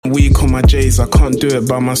my J's, I can't do it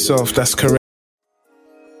by myself, that's correct.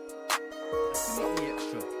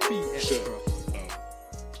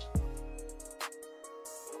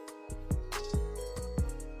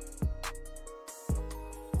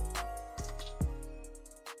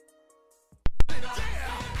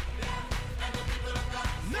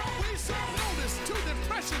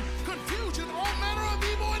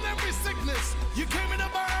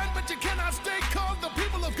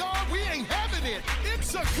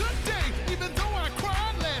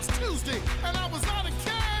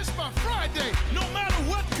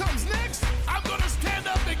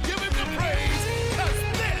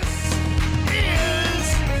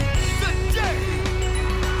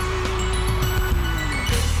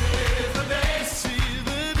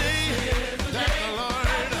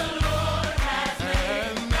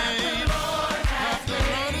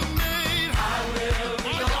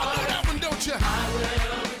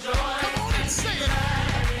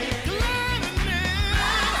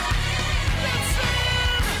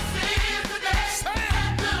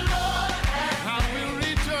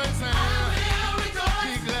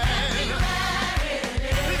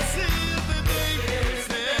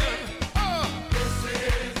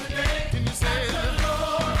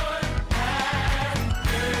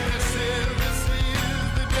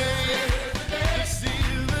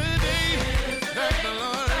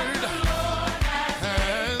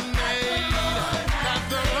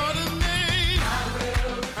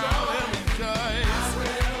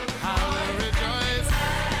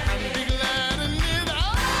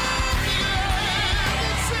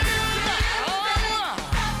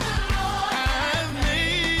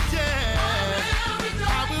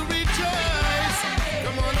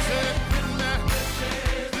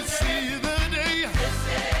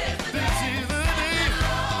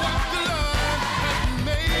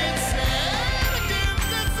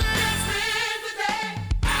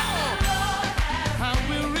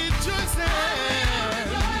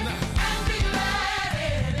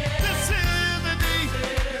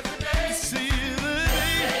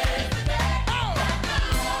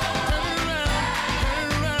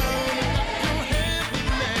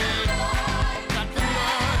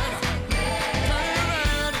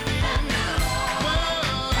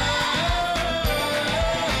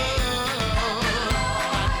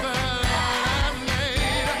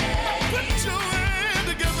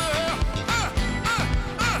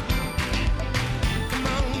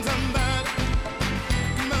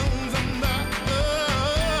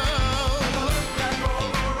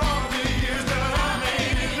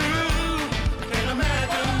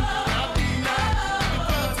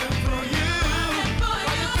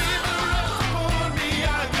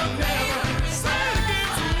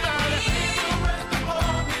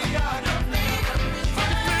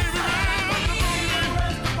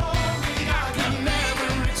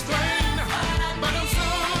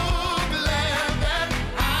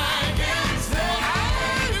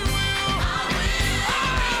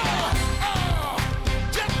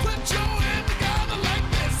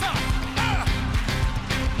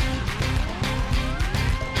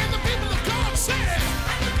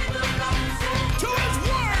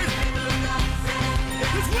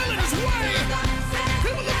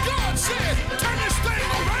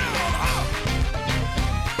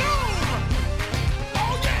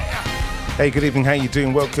 Hey, good evening, how you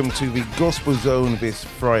doing? Welcome to the Gospel Zone this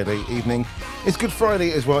Friday evening. It's Good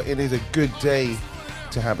Friday as well. It is a good day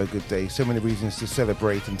to have a good day. So many reasons to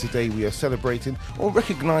celebrate, and today we are celebrating or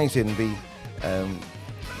recognising the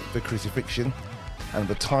crucifixion and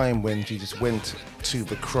the time when Jesus went to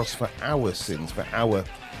the cross for our sins, for our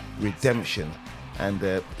redemption. And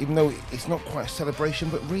even though it's not quite a celebration,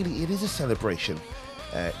 but really it is a celebration.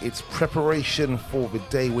 It's preparation for the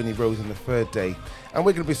day when he rose on the third day. And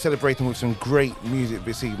we're going to be celebrating with some great music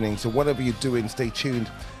this evening. So whatever you're doing, stay tuned.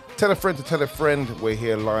 Tell a friend to tell a friend. We're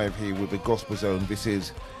here live here with the Gospel Zone. This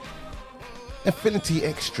is Affinity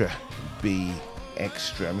Extra. Be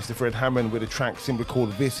extra. Mr. Fred Hammond with a track simply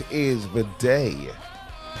called This Is the Day.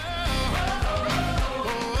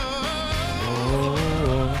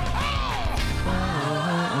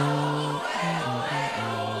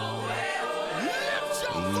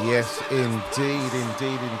 Yes, indeed.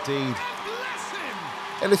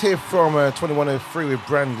 And let's hear from 2103 with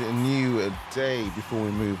Brand New Day before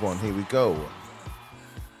we move on. Here we go.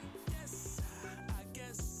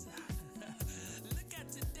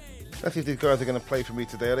 Let's see if these guys are going to play for me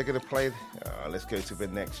today. Are they going to play? Let's go to the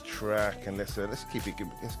next track and let's keep it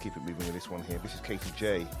moving with this one here. This is Katie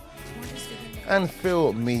J and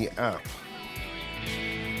Fill Me Up.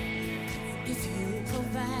 If you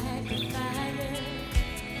provide the fire,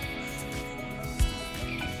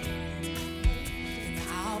 then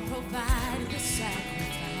I'll provide the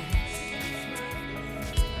sacrifice,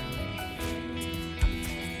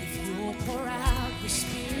 if you'll pour out your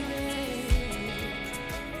spirit,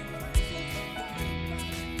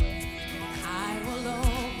 I will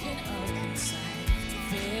open up inside.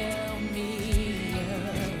 Fill me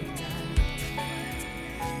up, God.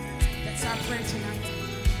 That's our prayer tonight.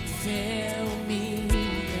 Fill me up,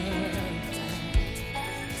 God.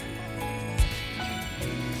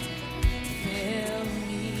 Fill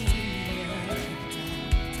me up, God.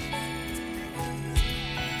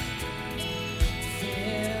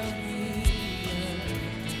 Fill me up.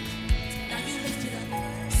 Now you lift it up.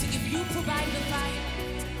 Sing, if you provide the fire,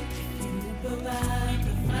 you provide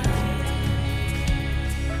the fire.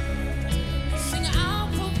 Sing, I'll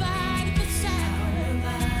provide the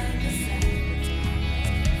sacrifice.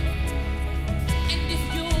 And if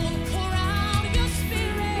you'll pour out your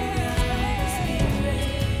spirit,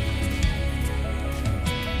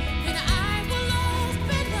 then I will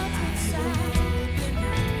open up inside.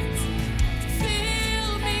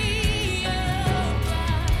 Fill me up,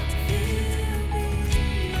 God.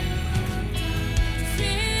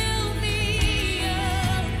 Fill me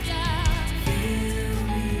up, God.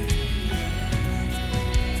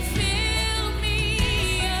 Fill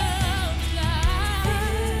me up,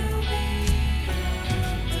 God.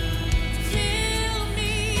 Fill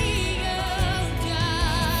me up,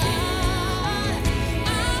 God. I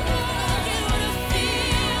want you to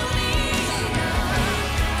fill me.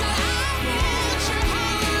 God, I want your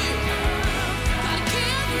heart. God,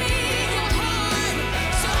 give me your heart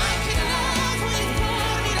so I can love who you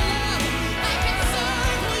call me to love. I can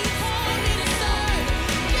serve who you call me to serve.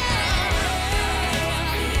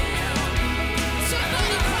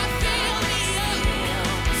 Somebody cry, fill me up.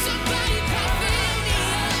 Somebody cry, fill me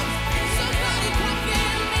up. Somebody cry,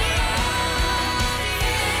 fill me up.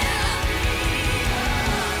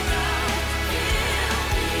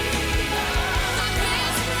 God,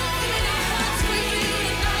 there's room in our hearts for you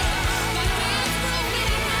tonight. God, there's room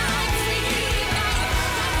in our hearts for you tonight.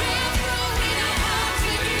 God, there's room in our hearts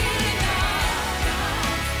for you tonight.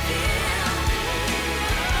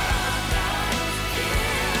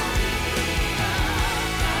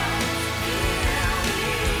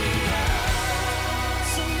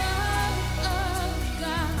 So love of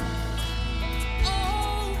God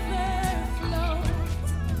overflow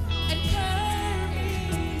and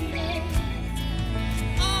permeate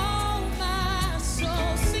all my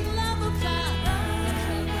soul. Sing, love of God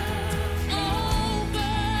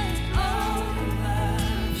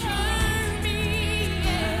permeate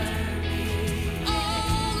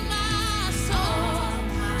all my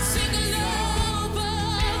soul. Sing, love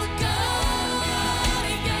of God,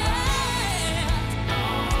 yeah.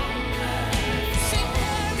 Sing,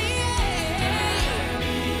 permeate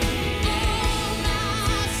all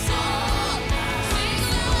my soul. Sing,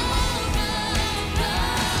 love of God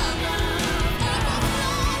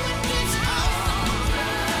overflow in this house,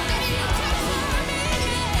 that you can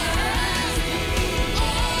permeate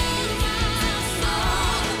all my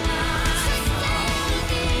soul. Sing,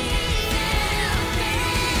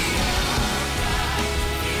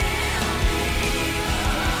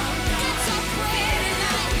 That's our prayer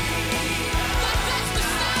tonight. God, that's the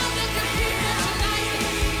sound of your people tonight.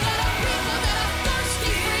 God, a people that are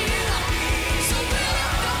thirsty for you. So we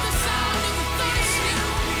lift up the sound of the thirsty.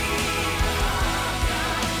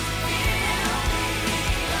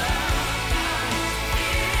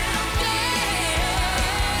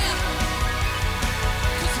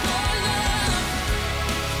 Cause your love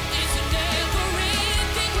is a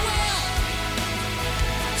never-ending well.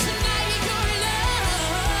 Tonight your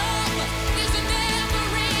love is a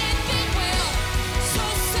never-ending well. So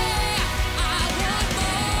say, I want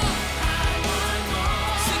more.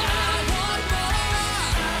 Sing, I want more.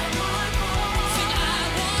 Sing, I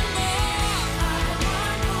want more.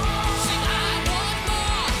 Sing, I want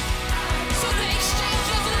more. So the exchange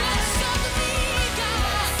is less of me,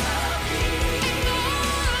 God, and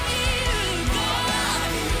more of you,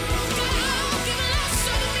 God. God, I'll give less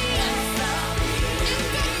of me.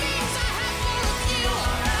 If that means I have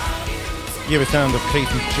more of you. Give a sound of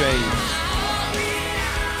Katie J.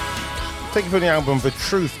 Taken from the album The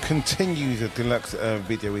Truth Continues, a deluxe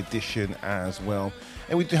video edition as well.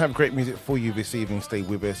 And we do have great music for you this evening. Stay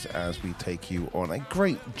with us as we take you on a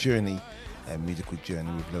great journey, a musical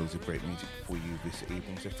journey with loads of great music for you this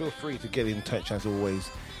evening. So feel free to get in touch as always.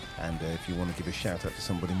 And if you want to give a shout out to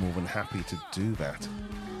somebody, more than happy to do that.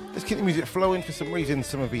 Let's keep the music flowing. For some reason,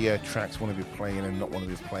 some of the tracks want to be playing and not want to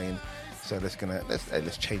be playing. So let's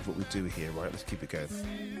change what we do here, right? Let's keep it going.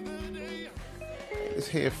 Let's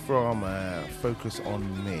hear from Focus on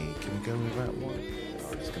Me. Can we go with that one?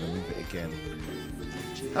 just going to move it again.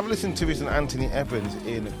 Have a listen to St. Anthony Evans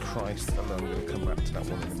in Christ Alone. I'm going to come back to that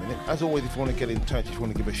one in a minute. As always, if you want to get in touch, if you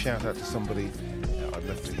want to give a shout out to somebody, I'd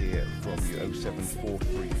love to hear from you.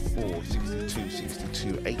 07434 62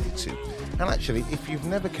 62 82. And actually, if you've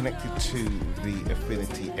never connected to the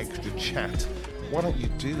Affinity Extra Chat, why don't you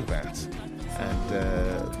do that? And,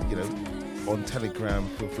 on Telegram,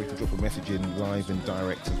 feel free to drop a message in live and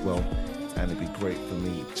direct as well. And it'd be great for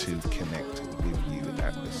me to connect with you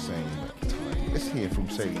at the same time. Let's hear from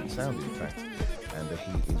Salient Sound, in fact, and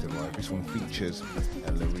He Is Alive. This one features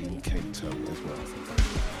Loreen Cato as well.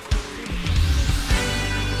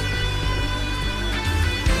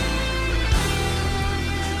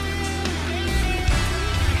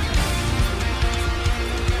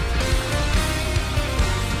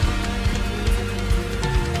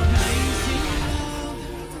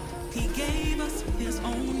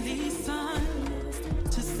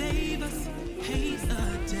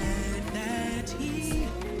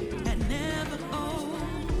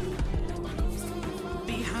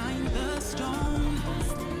 Behind the storm.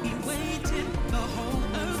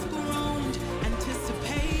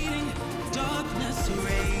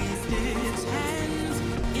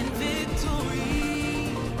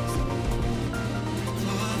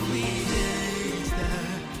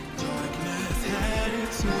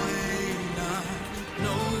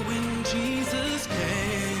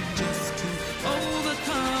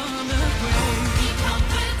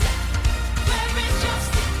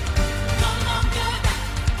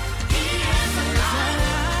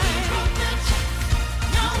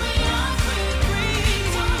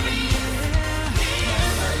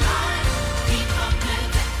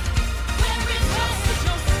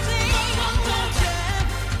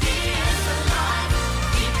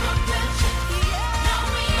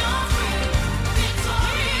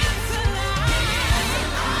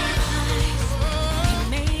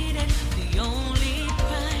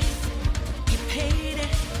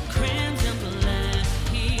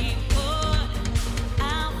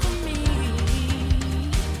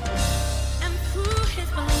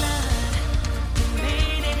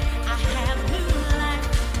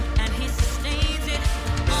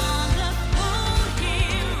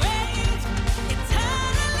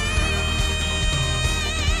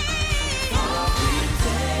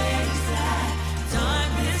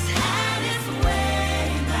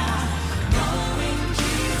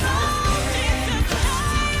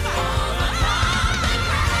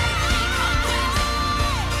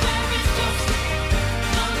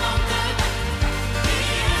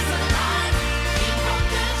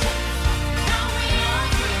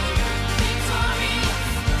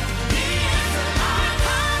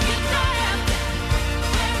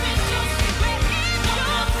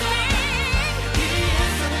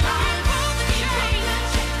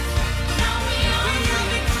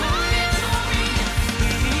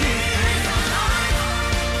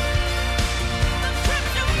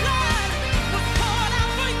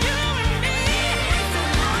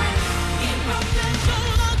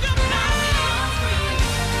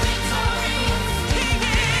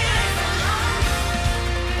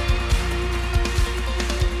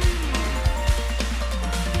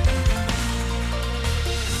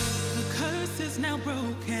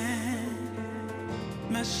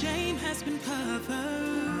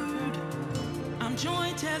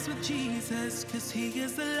 joined with Jesus, 'cause he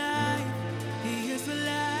is alive, he is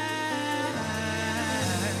alive.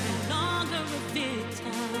 No longer a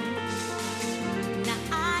victim, now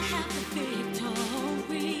I have the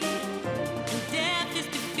victory, and death is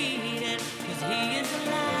defeated, 'cause he is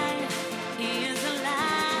alive, he is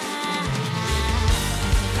alive.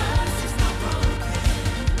 Curse is not broken,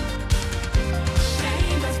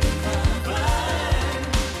 shame has been covered.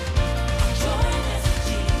 I'm joined with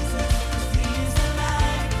Jesus, 'cause he is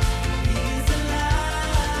alive, he is alive.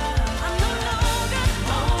 I'm no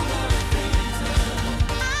longer a victim.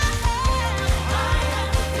 I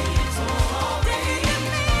have the victory.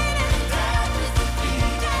 Death is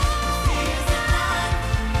defeated. He is alive.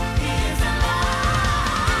 He is alive. Don't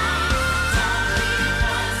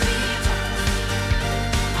because he does.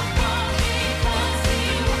 I won't because he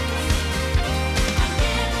works. I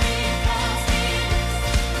live because he lives.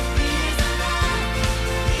 He is alive.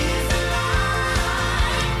 He is alive.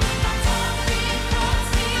 I talk because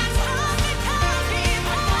he talks. Because he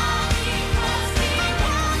walks. Because he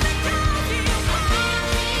walks. Because he walks.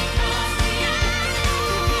 Because he is.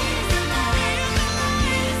 He is alive.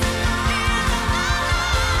 He is alive.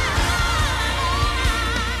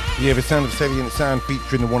 Yeah, the sound of Salient Sound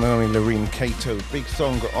featuring the one and only Loreen Cato. Big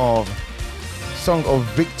song of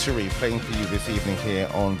victory playing for you this evening here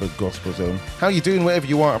on the Gospel Zone. How are you doing wherever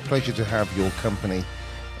you are? A pleasure to have your company.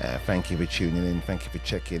 Thank you for tuning in. Thank you for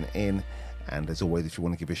checking in. And as always, if you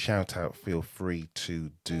want to give a shout out, feel free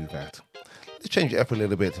to do that. Let's change it up a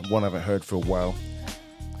little bit. One I haven't heard for a while.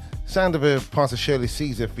 Sound of a Pastor Shirley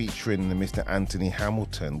Caesar featuring Mr. Anthony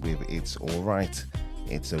Hamilton with It's Alright,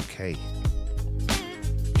 It's Okay.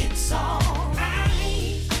 It's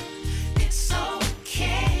alright, it's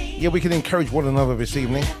okay. Yeah, we can encourage one another this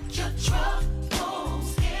evening. Your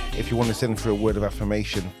troubles get If you want to send through a word of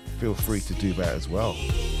affirmation, feel free to do that as well.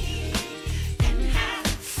 and have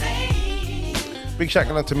faith. Big shout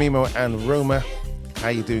out to Mimo and Roma. How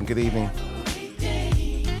you doing? Good evening.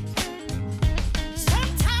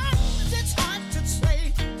 Sometimes it's hard to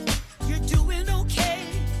say you're doing okay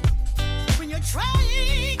when you're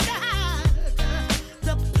trying to hide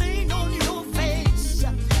the pain on your face.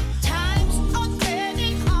 Times are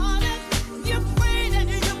getting harder. You're praying and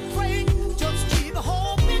you pray. Just keep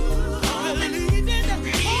hoping, believing,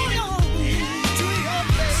 hold on to your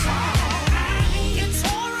faith. It's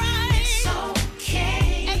alright, it's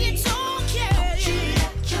okay, and it's okay.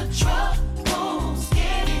 Your troubles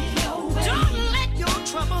get in your way. Don't let your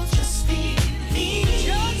troubles just believe.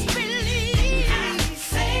 Just believe. Have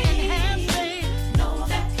faith. And have faith. Know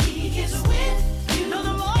that He is with you. Know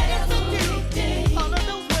the Lord is with you all of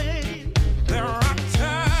the way. There are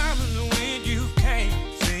times when you can't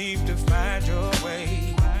seem to find your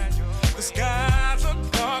way. The skies are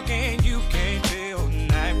dark and you can't tell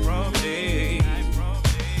night from day.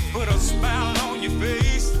 Put a smile on your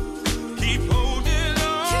face. Keep holding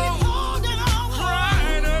on. Keep holding on.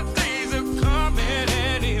 Brighter days are coming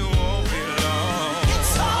and it won't be long.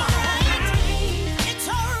 It's alright. It's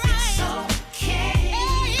alright. It's okay.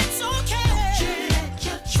 Hey, it's okay.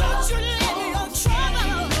 Don't you let your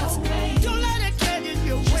troubles. Don't let it get in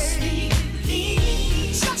your way.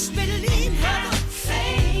 Just believe, brother.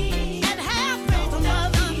 And have faith,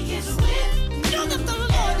 mother. Know that the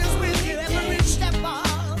Lord is with you every step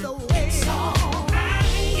of the way. It's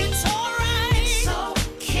alright. It's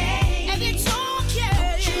okay. And it's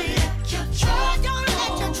okay. Don't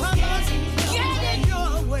let your troubles get in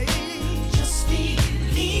your way. Just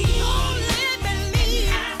believe. Only believe.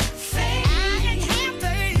 Have faith. And have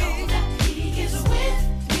faith. Know that He is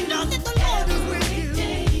with you. Know that the Lord is with you.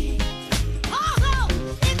 Oh,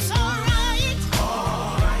 it's alright.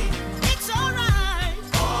 It's alright.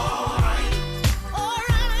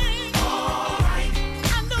 Alright.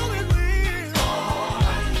 I know it will.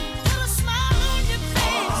 Put a smile on your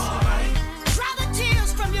face. Dry the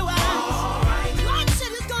tears from your eyes. God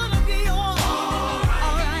said it's gonna be alright.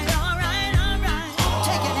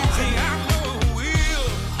 Take it out. See, I know it will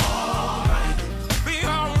be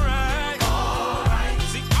alright.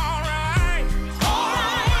 See, alright.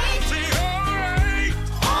 See, alright.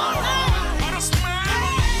 Put a smile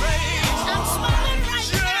on your face. I'm smiling right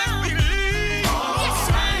Just now. believe. Yes,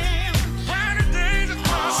 I am. Brighter days are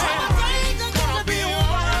coming. Some days are gonna be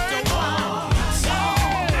alright.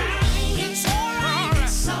 It's alright.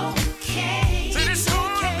 It's okay. Said it's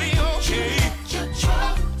gonna be okay. Your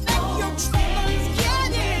troubles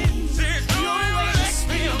get in. Said it's gonna just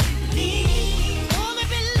be okay. Only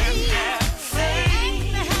believe. Have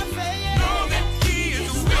faith. And have faith. Know that He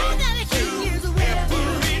is Know with that He is with you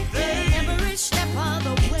every day. every step of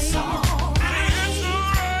the way. It's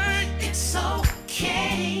alright. It's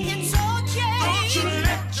okay. It's okay. Don't you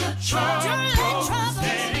let your troubles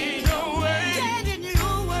get in your way. Get in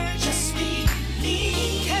your way. Just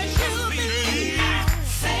believe. 'Cause you believe. Have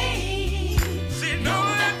faith. See, know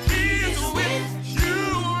that He is with you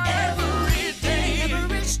every day.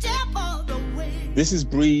 Every step of the way. This is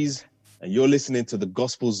Breeze, and you're listening to the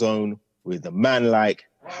Gospel Zone with a man like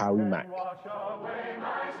Howie Mack.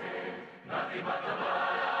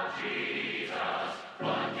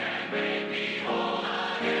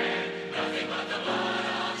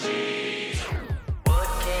 What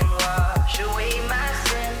can wash away my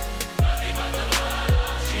sin? Nothing but the blood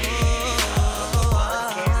of Jesus.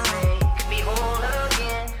 What can make me whole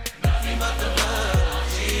again? Nothing but the blood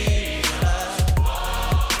of Jesus.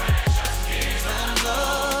 Oh, precious gift of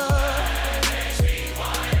blood that makes me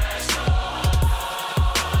white as snow.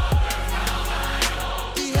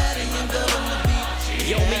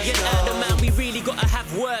 Yo, me and Adam, man, we really gotta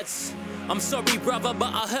have words. I'm sorry, brother,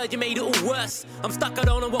 but I heard you made it all worse. I'm stuck, I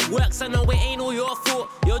don't know what works. I know it ain't all your fault.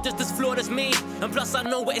 You're just as flawed as me. And plus, I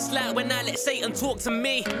know what it's like when I let Satan talk to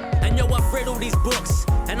me. And yo, I've read all these books,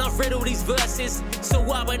 and I've read all these verses. So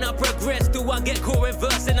why, when I progress, do I get caught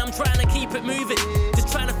reversing? I'm trying to keep it moving,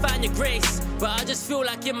 just trying to find your grace. But I just feel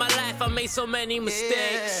like in my life, I made so many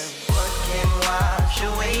mistakes. What can wash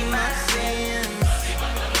away my sins?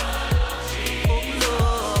 Oh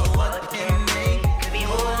Lord, what can make me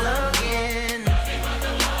whole again?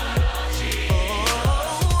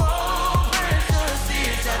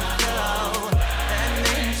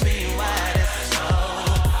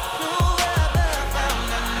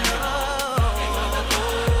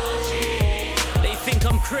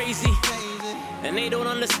 crazy. And they don't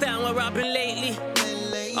understand where I've been lately.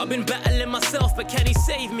 I've been battling myself, but can he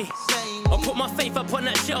save me? I put my faith up on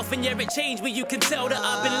that shelf and yeah, it changed me. You can tell that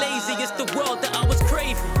I've been lazy. It's the world that I was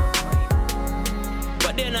craving.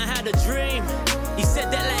 But then I had a dream. He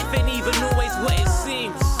said that life ain't even always what it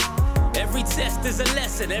seems. Every test is a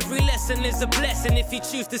lesson. Every lesson is a blessing if you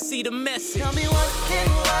choose to see the message. Tell me what can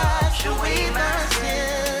wash away my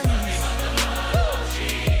sins.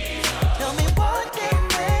 Tell me what can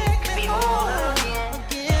make me whole again.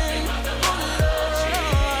 Oh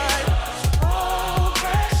Lord, oh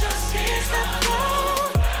precious is the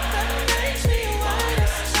gold that makes me white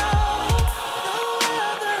as snow. No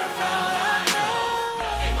other God I know.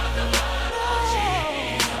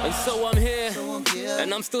 And so I'm here.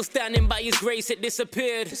 And I'm still standing by his grace, it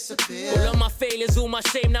disappeared. All of my failures, all my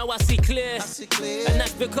shame, now I see clear. And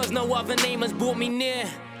that's because no other name has brought me near.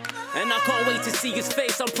 And I can't wait to see his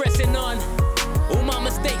face, I'm pressing on. All my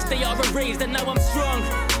mistakes, they are erased and now I'm strong.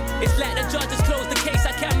 It's like the judge has closed the case,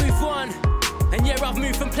 I can't move on. And yeah, I've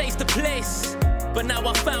moved from place to place, but now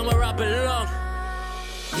I found where I belong.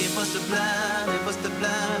 It was the blood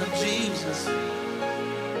of Jesus.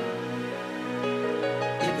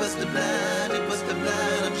 It was the blood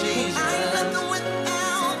of Jesus. I ain't nothing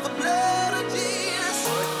without the blood of Jesus.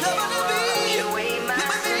 Cover me, where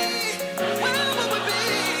would we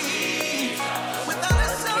be without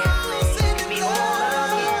His soul saving me? Oh,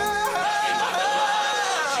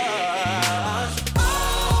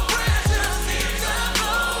 precious is the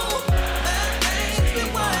gold that makes me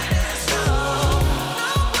white as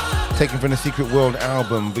snow. Taken from the Secret World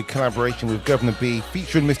album with collaboration with Governor B,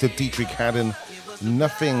 featuring Mr. Dietrich Haddon.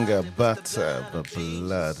 Nothing but the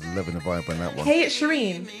blood. Loving the vibe on that one. Hey, it's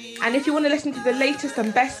Shireen. And if you want to listen to the latest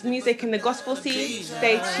and best music in the gospel scene,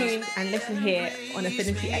 stay tuned and listen here on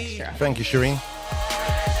Affinity Extra. Thank you, Shireen.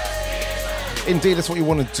 Indeed, that's what you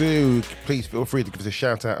want to do. Please feel free to give us a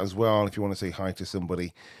shout out as well if you want to say hi to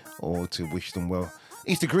somebody or to wish them well.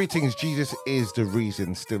 Easter greetings. Jesus is the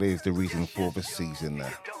reason, still is the reason for the season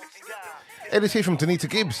there. It is here from Danita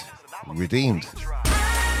Gibbs, Redeemed.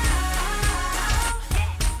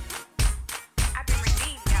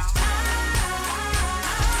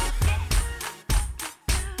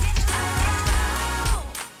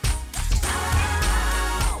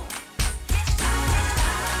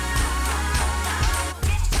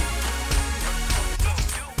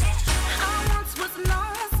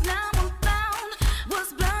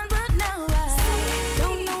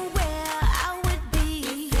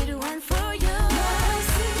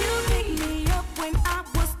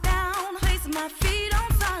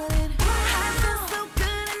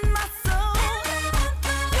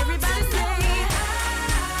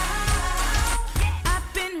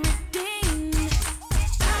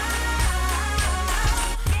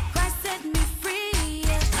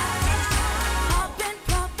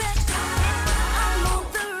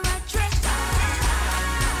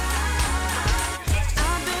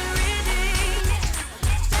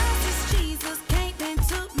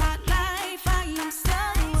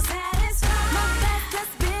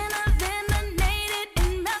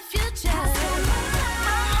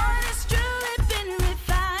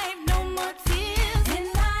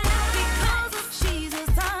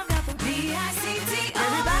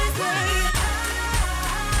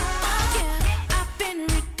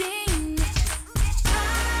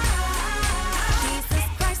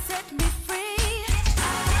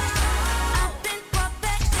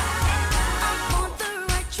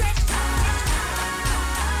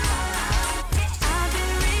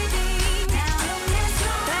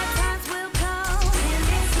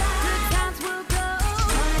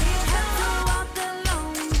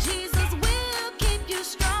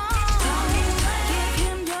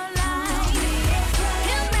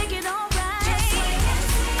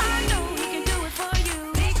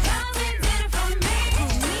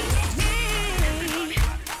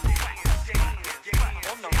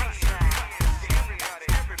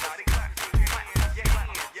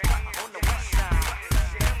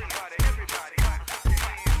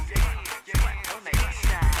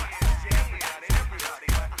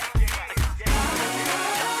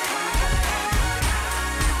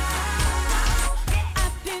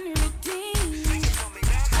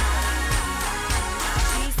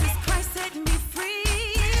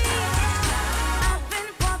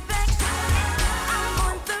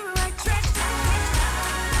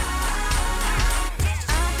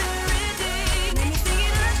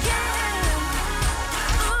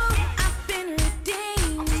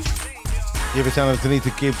 Give us sound of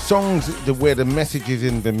Danita Gibbs. Songs where the message is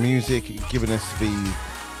in the music, giving us the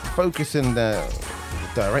focus and the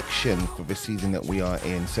direction for the season that we are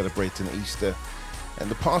in, celebrating Easter. And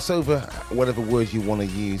the Passover, whatever words you want to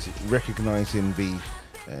use, recognizing the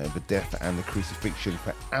death and the crucifixion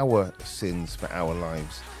for our sins, for our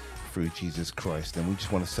lives through Jesus Christ. And we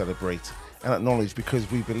just want to celebrate and acknowledge, because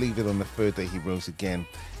we believe that on the third day he rose again,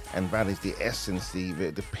 and that is the essence,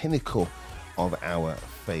 the pinnacle of our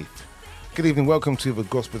faith. Good evening, welcome to the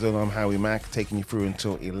Gospel Zone. I'm Howie Mack, taking you through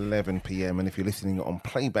until 11 p.m. And if you're listening on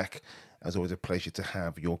playback, as always, a pleasure to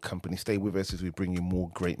have your company. Stay with us as we bring you more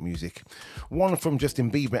great music. One from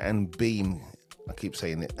Justin Bieber and Beam. I keep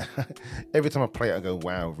saying it. Every time I play it, I go,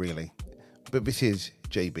 wow, really? But this is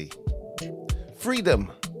JB.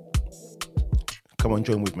 Freedom. Come on,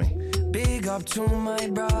 join with me. Big up to my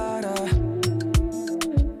brother.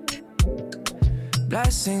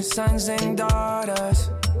 Blessings, sons and daughters.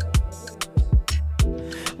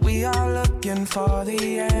 We are looking for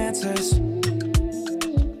the answers.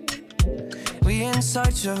 We in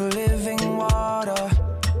search of living water.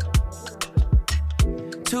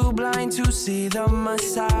 Too blind to see the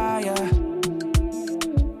Messiah.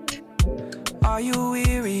 Are you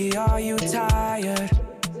weary? Are you tired?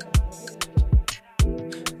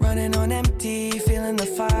 Running on empty, feeling the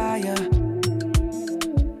fire.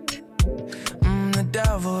 The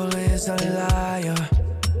devil is a liar.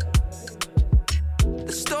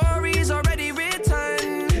 The story's already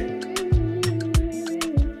written.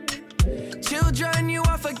 Children, you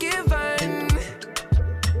are forgiven.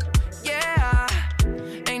 Yeah,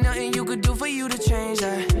 ain't nothing you could do for you to change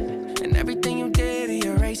that. And everything you did, he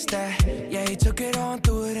erased that. Yeah, he took it on,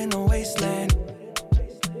 threw it in the wasteland.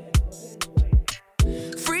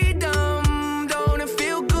 Freedom, don't it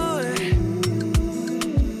feel good?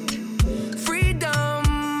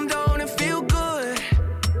 Freedom, don't it feel good?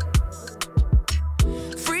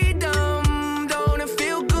 Freedom, don't it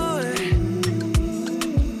feel good?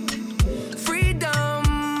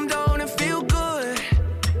 Freedom, don't it feel good?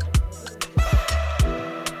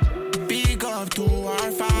 Big up to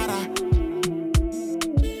our Father.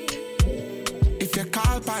 If you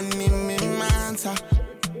call upon him, him answer.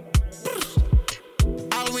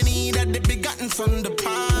 All we need are the begotten Son, the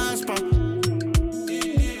prosper.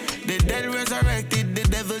 The dead resurrected, the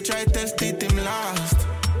devil tried to test him lost.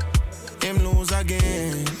 Him lose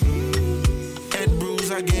again, head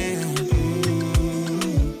bruise again.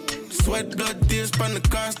 Sweat, blood, tears on the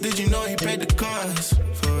cross. Did you know he paid the cost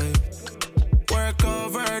for it? Work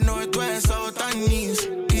over north, west, south and east.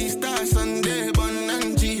 Easter, Sunday, bun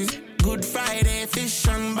and cheese. Good Friday, fish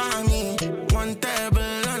and barmy. One table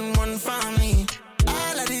and one family.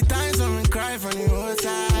 All of the times when we cry from the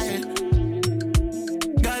outside.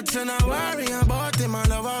 God said not worry about him, I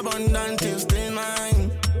love abundant till still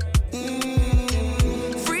mine.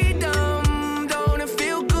 Freedom, don't it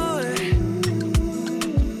feel good?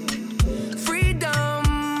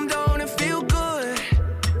 Freedom, don't it feel good?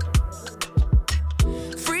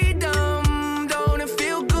 Freedom, don't it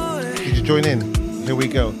feel good? Did you join in? Here we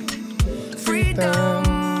go.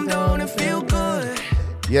 Freedom, don't it feel good?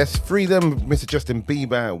 Yes, Freedom, Mr. Justin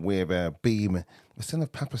Bieber with Beam, the son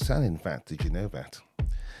of Papa San, in fact. Did you know that?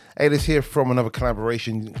 Hey, let's hear from another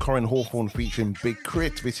collaboration, Corin Hawthorne featuring Big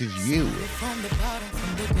Crit. This is You. From the bottom,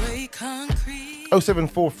 from the gray concrete.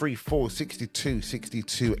 07434 62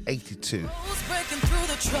 62 82. Who's breaking through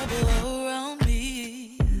the trouble around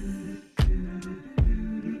me?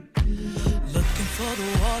 Looking for the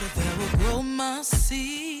water that will grow my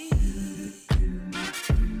seed.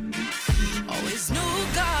 Always knew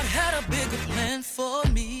God had a bigger plan for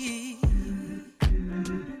me.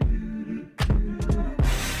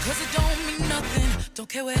 Cause it don't mean nothing, don't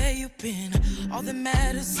care where you've been. All that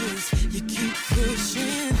matters is you keep pushing.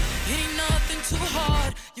 It ain't nothing too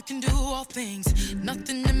hard, you can do all things.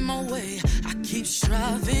 Nothing in my way, I keep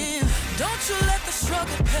striving. Don't you let the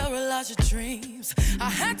struggle paralyze your dreams. I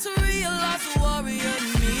had to realize the warrior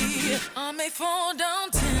in me. I may fall down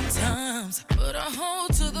 10 times, but I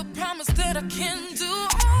hold to the promise that I can do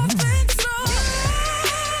all things through.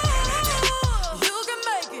 You can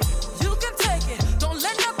make it, you can take it. Don't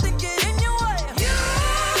let nothing get in your way.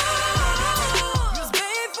 Just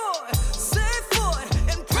wait for it, save for it,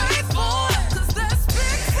 and pray for it. Cause that's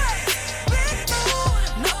big faith, big mood.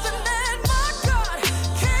 Nothing that my God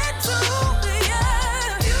can't do.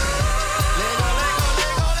 Yeah.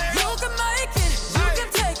 You can make it, you can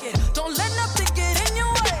take it. Don't let nothing get in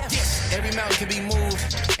your way. Every mountain can be moved,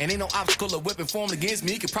 and ain't no obstacle or weapon formed against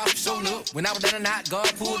me can prosper. Show up when I was down and out,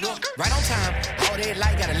 God pulled up right on time. All that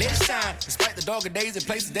light gotta let it shine. Despite the darker days and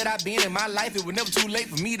places that I've been in my life, it was never too late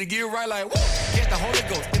for me to get right. Like woo, get the Holy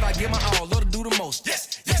Ghost. If I give my all, Lord, to do the most.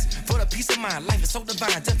 Yes, yes. For the peace of mind, life is so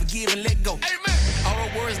divine. Just forgive and let go. Amen. All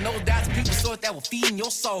the words, no doubts, people thought that were feeding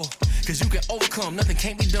your soul. Cause you can overcome, nothing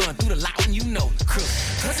can't be done through the light when you know.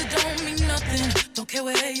 Cause it don't mean nothing, don't care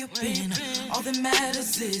where you've been. All that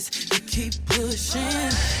matters is you keep pushing.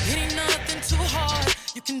 It ain't nothing too hard,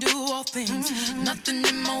 you can do all things. Nothing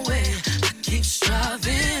in my way, I keep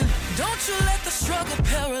striving. Don't you let the struggle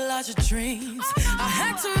paralyze your dreams. I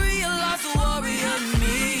had to realize the warrior in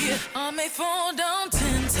me. I may fall down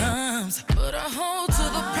 10 times, but I hold to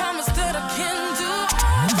the promise that I can do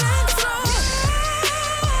all things through.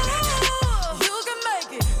 You can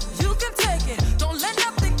make it, you can take it. Don't let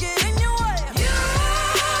nothing get in your way. You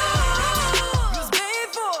just made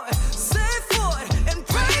for it, save for it, and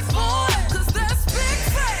pray for it. Cause that's big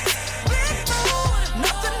faith, big mood.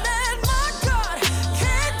 Nothing that my God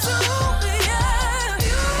can't do. Yeah.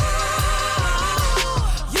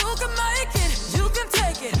 You can make it, you can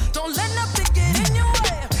take it. Don't let nothing get in your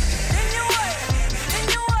way. In your way, in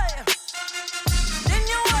your way, in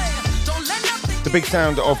your way. Don't let nothing. The big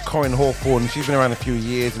sound of Corinne Hawthorne. She's been around a few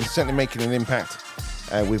years and certainly making an impact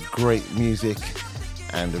with great music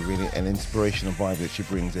and really an inspirational vibe that she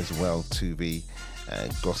brings as well to the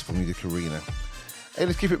gospel music arena. Hey,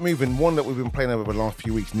 let's keep it moving. One that we've been playing over the last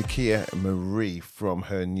few weeks, Nikia Marie from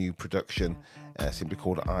her new production, simply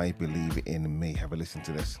called I Believe in Me. Have a listen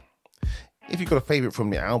to this. If you've got a favourite from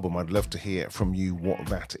the album, I'd love to hear from you what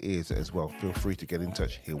that is as well. Feel free to get in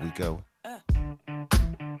touch. Here we go.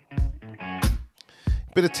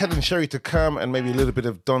 Bit of Ted and Sherry to come, and maybe a little bit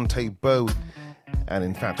of Dante Bowe, and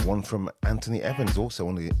in fact one from Anthony Evans also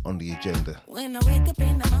on the agenda. When I wake up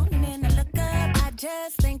in the morning and I look up, I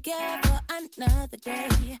just thank you for another day.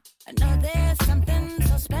 I know there's something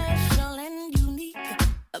so special and unique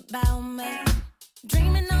about me.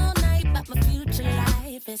 Dreaming all night about my future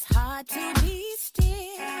life, it's hard to be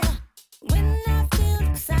still. When I feel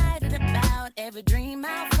excited about every dream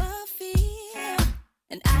I fulfill.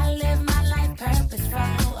 And I live my life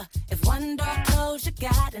purposeful. If one door closed, you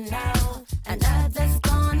gotta know another's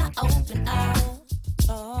gonna open up.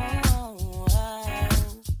 Oh,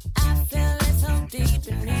 I feel it so deep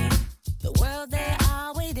in me. The world, they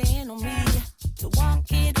are waiting on me to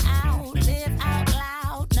walk it out, live out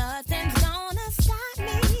loud. Nothing's gonna stop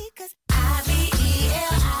me, 'cause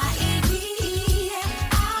I-B-E-L-I-E-V.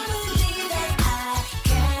 I believe that I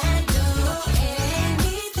can do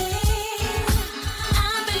anything.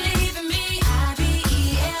 I believe in me.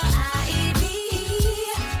 I-B-E-L-I-E-V.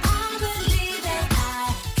 I believe that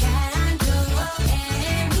I can do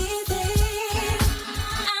anything.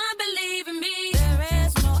 I believe in me. There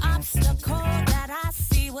is no obstacle that I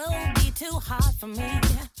see will be too hard for me.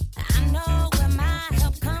 I know where my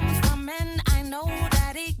help comes from, and I know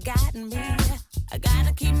that it got me. I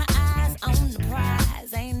gotta keep my eyes on the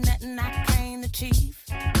prize. Ain't nothing I can't achieve.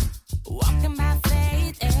 Walking by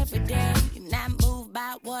faith every day, not moved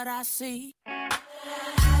by what I see.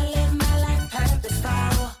 I live my life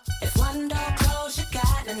purposeful. If one door closed, you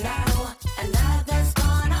gotta know another's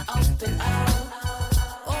gonna open up.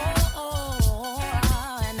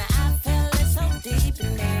 And I feel it so deep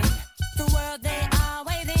in me. The world, they are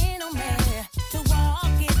waiting on me to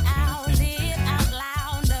walk it out, live out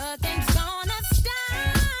loud. Nothing's gonna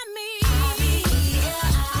stop me. I-B-E-L-I-E-V.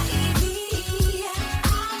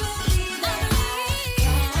 I believe that I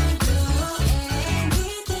can do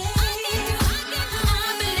anything. I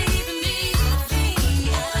believe in me.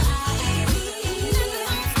 I-B-E-L-I-E-V.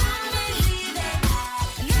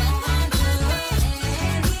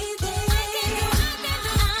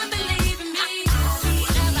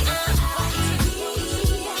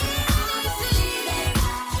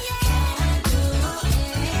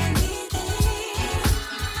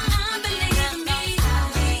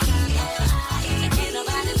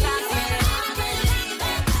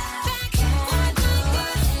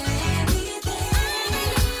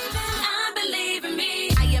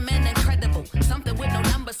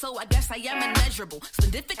 so I guess I am immeasurable.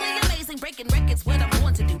 Scientifically amazing, breaking records, what I'm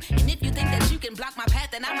born to do. And if you think that you can block my path,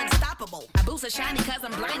 then I'm unstoppable. My boots are shiny cause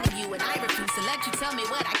I'm blinding you, and I refuse to let you tell me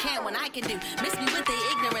what I can when I can do. Miss me with the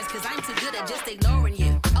ignorance cause I'm too good at just ignoring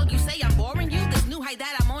you. Oh, you say I'm boring you? This new height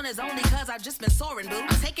that I'm on is only cause I've just been soaring, boo.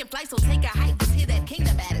 I'm taking flight, so take a hike, just hear that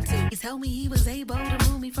kingdom attitude. He told me he was able to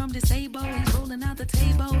move me from disabled. He's rolling out the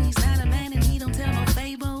table. He's not a man and he don't tell no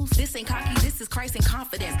fables. This ain't cocky, this is Christ in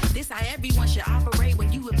confidence. This how everyone should operate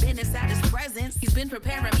when you have been inside his presence. He's been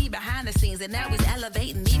preparing me behind the scenes, and now he's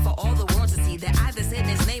elevating me for all the world to see. That I just said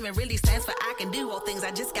his name and really stands for I can do all things.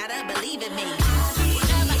 I just gotta believe in me.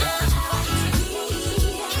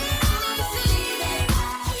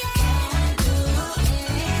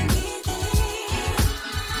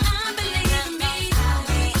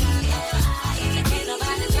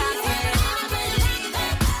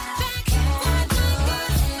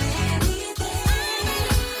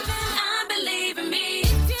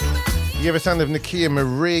 You have a sound of Nakia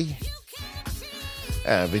Marie,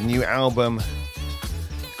 the new album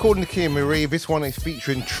called Nakia Marie. This one is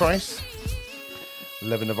featuring Trice,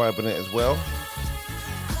 loving the vibe on it as well.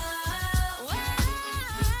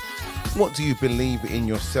 What do you believe in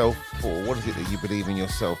yourself for? What is it that you believe in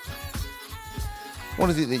yourself?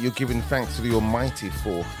 What is it that you're giving thanks to the Almighty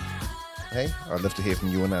for? Hey, I'd love to hear from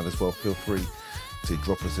you on that as well. Feel free to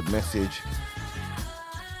drop us a message.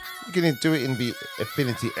 You can do it in the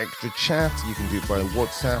Affinity Extra chat. You can do it by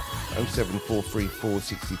WhatsApp 07434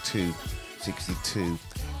 62 62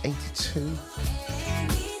 82.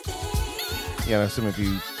 Yeah, some of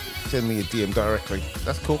you send me a DM directly.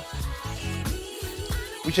 That's cool.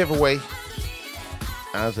 Whichever way,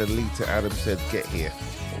 as Alita Adams said, get here.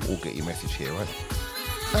 Or get your message here, right?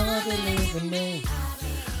 I believe in me.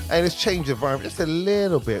 Hey, let's change the vibe just a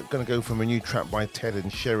little bit. Gonna go from a new track by Ted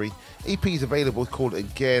and Sherry. EP is available, it's called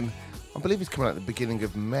Again. I believe it's coming out at the beginning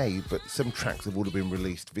of May, but some tracks have already been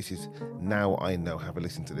released. This is Now I Know. Have a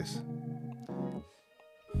listen to this.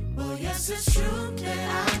 Well, yes, it's true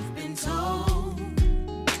that I've been told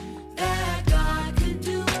that God can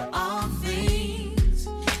do all things.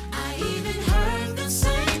 I even heard the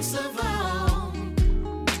saints of old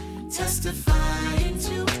testifying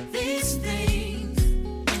to these things,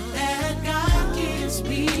 that God gives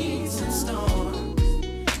peace in storms,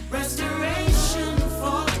 restoration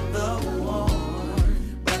for the war.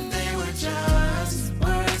 But they were just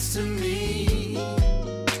words to me.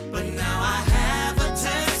 But now I have a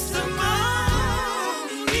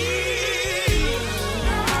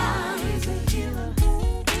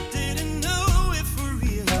didn't know it for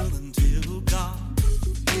real until God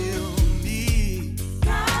healed me.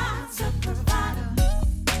 God's a provider.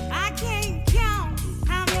 I can't count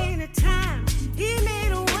how many times He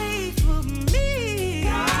made a way for me.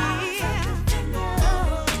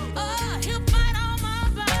 He'll fight all my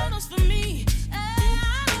battles for me. I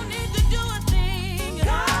don't need to do a thing.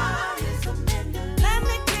 God is a mender. Let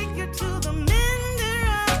me take you to the mender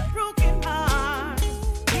of broken hearts.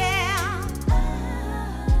 Yeah.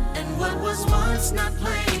 And what was once not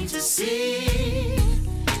plain to see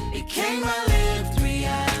became a lived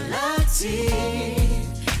reality.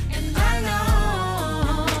 And I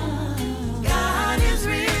know God is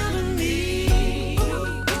real to me.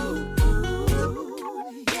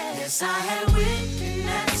 Yes, I had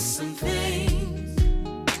witnessed some things,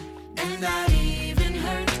 and I even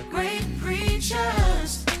heard great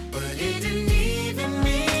preachers, but it didn't even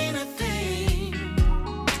mean a thing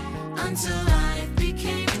until life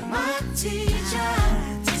became my teacher.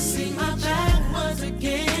 To see my back was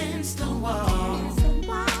against the wall.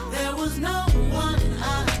 There was no one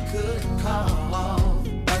I could call,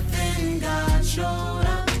 but then God showed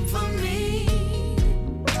up for me,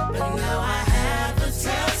 and now I have a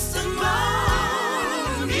testimony.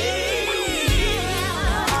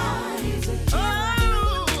 Oh,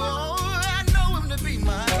 I know Him to be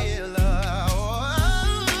my healer.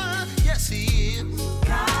 Oh, yes, He is.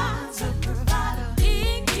 God's a provider.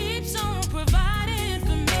 He keeps on providing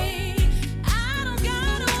for me. I don't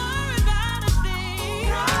gotta worry about a thing.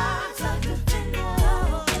 God's a defender.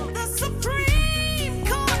 The Supreme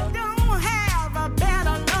Court don't have a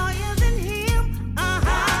better lawyer than Him.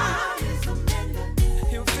 God is a mender.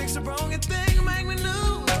 He'll fix a broken thing and make me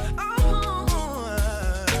new.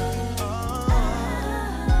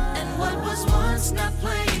 And what was once not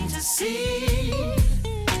plain to see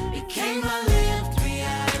became a lived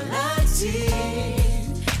reality.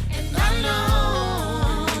 And I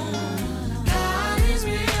know God is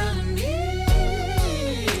real to me.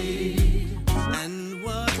 And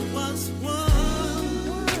what was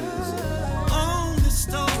once only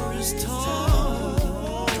stories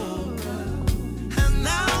told has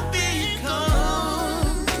now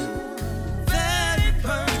become very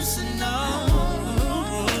personal.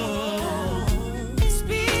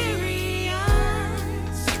 Experience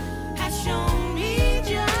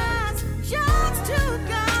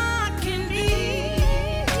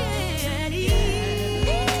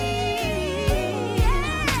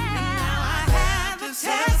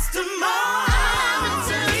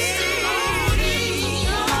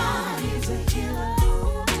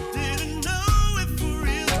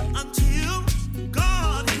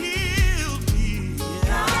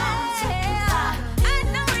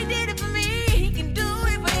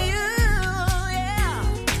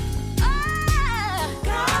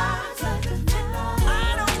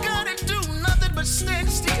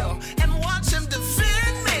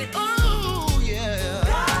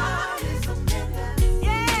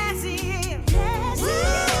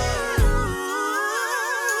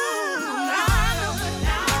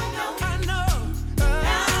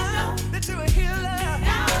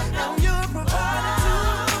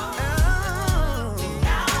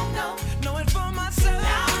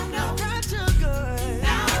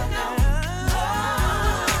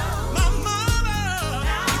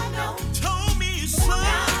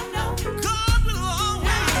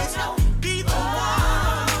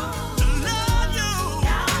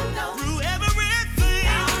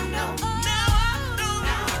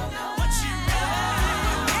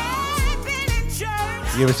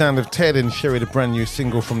You have a sound of Ted and Sherry, the brand new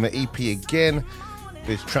single from the EP again.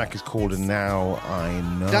 This track is called Now I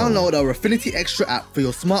Know. Download our Affinity Extra app for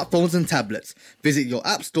your smartphones and tablets. Visit your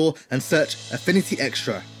app store and search Affinity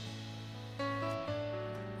Extra.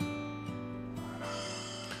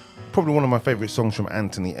 Probably one of my favourite songs from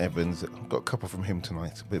Anthony Evans. I've got a couple from him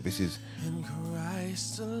tonight, but this is... In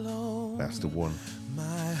Christ alone, that's the one.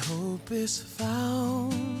 my hope is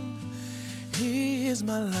found. He is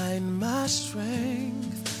my light, my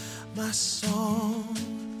strength, my song.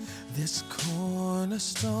 This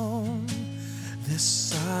cornerstone, this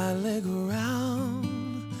solid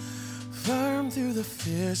ground, firm through the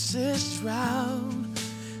fiercest drought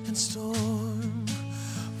and storm.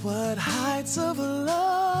 What heights of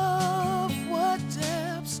love, what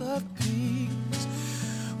depths of peace,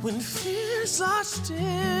 when fears are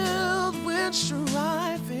stilled, when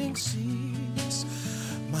striving cease.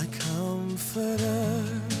 My comforter,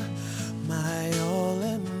 my all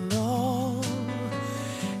in all,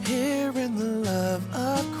 here in the love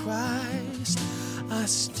of Christ I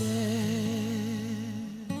stand.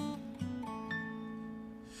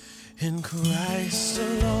 In Christ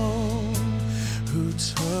alone, who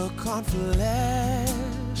took on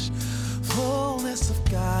flesh, fullness of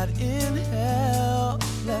God in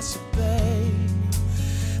helpless babe.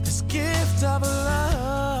 This gift of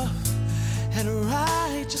love and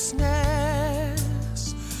righteousness,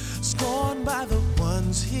 scorned by the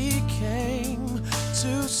ones he came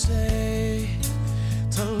to save.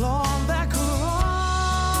 Till on that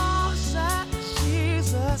cross that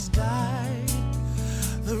Jesus died,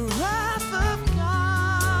 the wrath of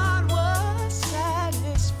God was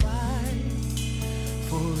satisfied.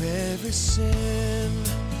 For every sin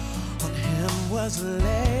on him was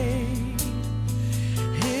laid.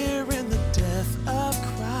 Here in the death of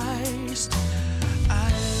Christ I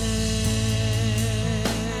live.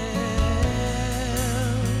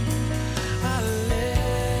 I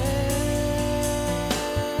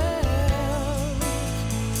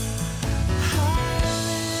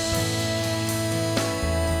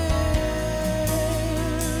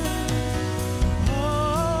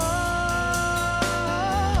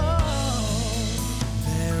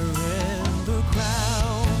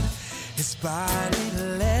body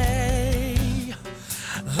lay,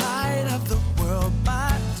 light of the world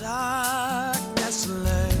by darkness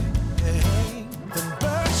lay, then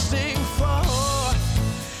bursting forth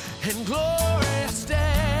in glorious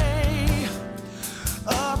day,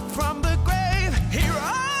 up from the grave he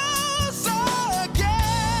rose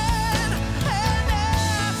again, and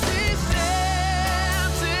as he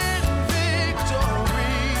stands in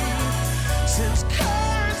victory, since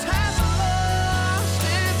curse has lost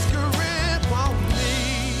its grip on me,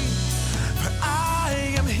 for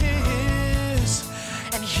I am his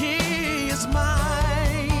and he is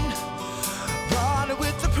mine, bought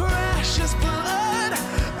with the precious blood of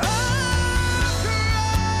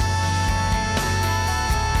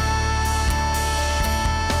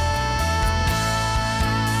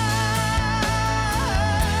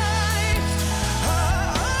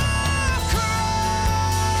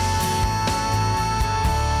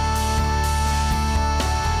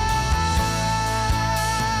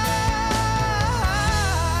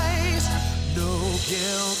no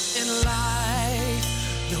guilt in life,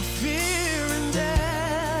 no fear in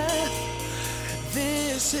death.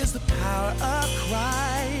 This is the power of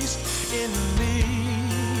Christ in me.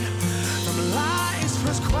 From life's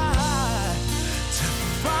first cry to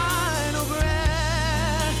final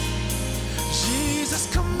breath, Jesus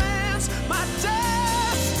commands my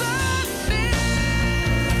destiny.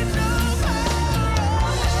 No power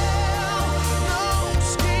of hell, no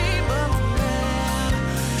scheme of man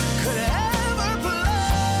could ever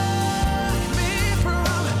pluck me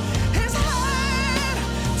from his hand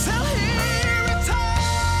till he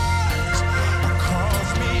returns or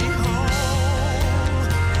calls me home.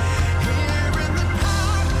 Here in the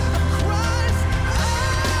power of Christ I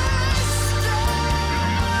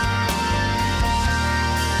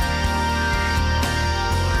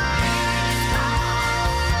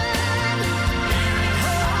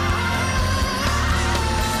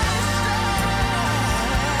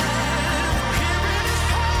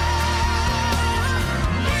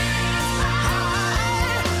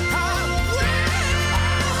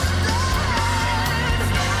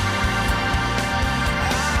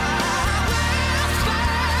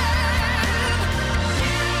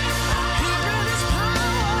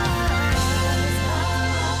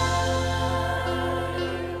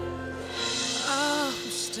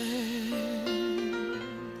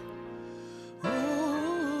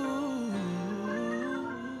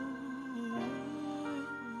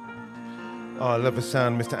Oh, I love the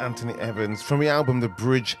sound, Mr. Anthony Evans. From the album The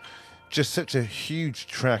Bridge, just such a huge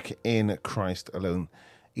track in Christ Alone.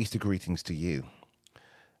 Easter greetings to you.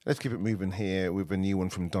 Let's keep it moving here with a new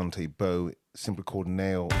one from Dante Bowe, simply called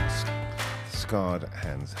Nail Scarred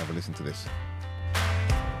Hands. Have a listen to this.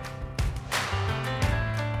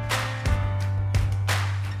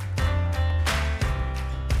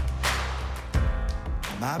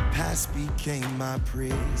 My past became my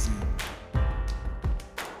prison.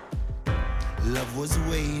 Love was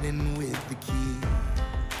waiting with the key.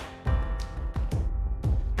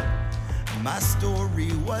 My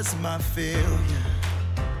story was my failure.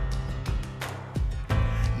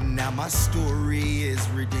 Now my story is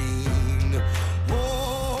redeemed.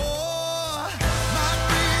 Oh, my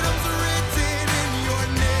freedom's written in your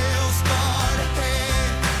nail-scarred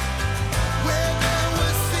hand. Where there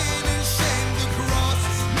was sin and shame, the cross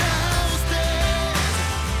now stands.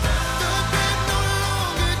 The grave no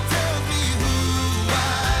longer tells me who I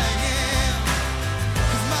am.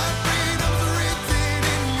 'Cause my freedom's written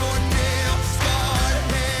in your nail-scarred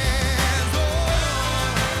hands.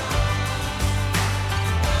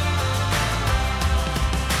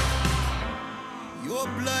 Your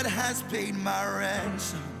blood has paid my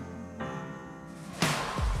ransom.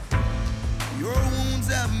 Your wounds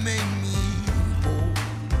have made me whole.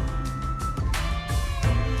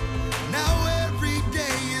 Now every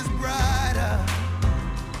day is brighter.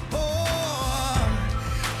 Oh,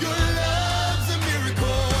 your love's a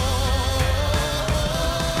miracle.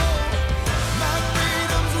 My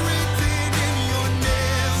freedom's written in your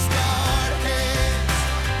nail-scarred hands.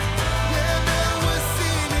 Where there was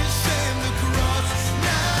sin and shame, the cross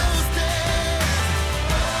now stands.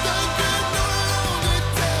 The good no longer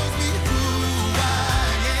tells me who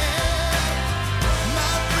I am.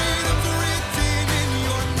 My freedom's written in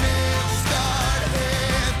your nail-scarred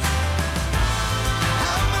hands.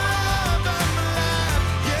 I'm alive,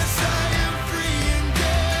 yes I am free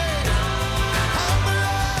indeed. I'm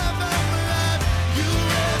alive, you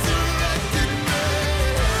resurrected me.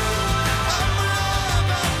 I'm alive,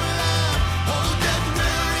 oh death,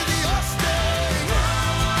 where is your sting?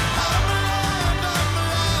 I'm alive,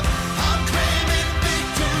 I'm claiming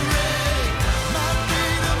victory. My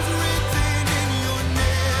freedom's written in your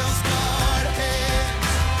nail-scarred hands.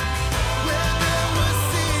 Where there was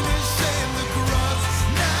sin and shame, the cross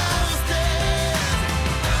now stands.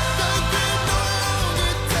 The grave no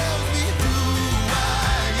longer tells me who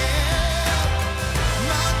I am.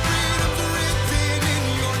 My freedom's written in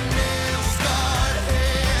your nail-scarred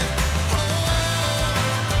hands.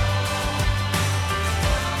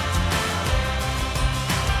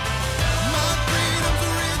 My freedom's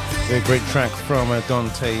written. A great track from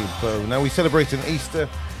Dante Bowe. Now, we're celebrating Easter,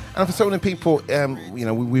 and for so many people,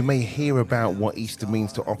 we may hear about what Easter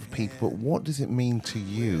means to other people, but what does it mean to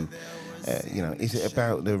you? Is it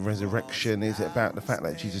about the resurrection? Is it about the fact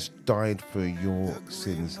that Jesus died for your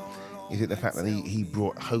sins? Is it the fact that he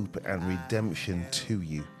brought hope and redemption to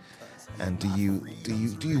you? And do you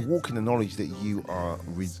walk in the knowledge that you are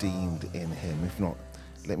redeemed in him? If not,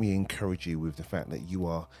 let me encourage you with the fact that you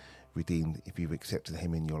are redeemed if you've accepted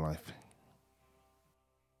him in your life.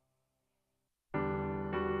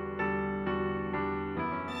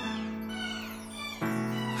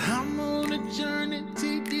 I'm on a journey,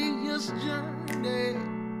 tedious journey,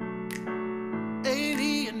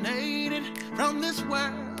 alienated from this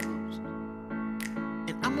world,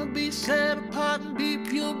 and I'ma be set apart and be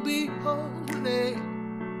pure, be holy,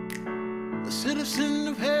 a citizen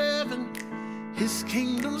of heaven, his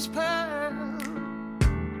kingdom's pearl.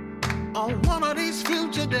 On one of these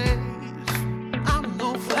future days, I'm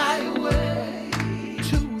gonna fly away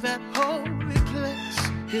to that holy place,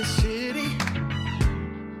 his city.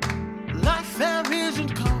 Life there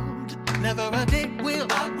isn't cold, never a day will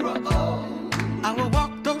I grow old. I will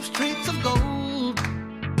walk those streets of gold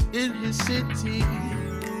in his city,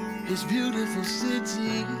 his beautiful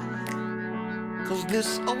city. 'Cause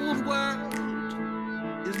this old world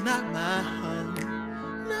is not my home.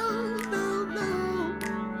 No, no, no.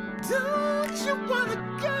 Don't you wanna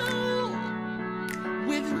go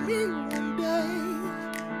with me one day?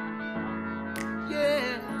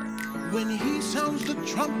 Yeah. When he sounds the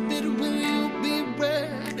trumpet, will you be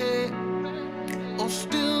ready? Or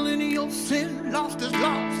still in your sin, lost as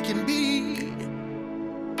lost can be?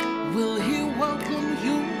 Will he welcome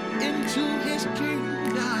you into his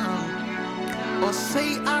kingdom? Or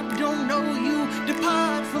say, I don't know you,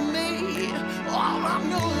 depart from me? All I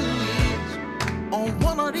know is, on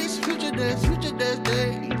one of these future days,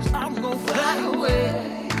 I'm gonna fly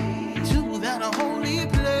away to that holy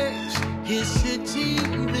place, his city,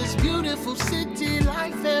 this beautiful city.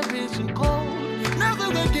 Life there isn't cold, never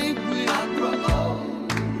a day will I grow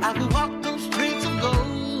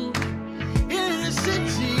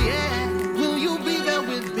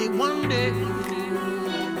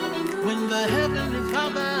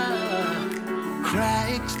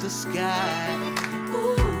reach the sky.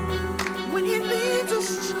 When he leads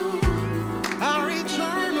us to our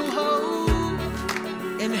eternal hope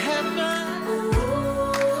in heaven.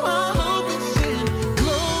 My hope is in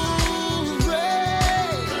glory.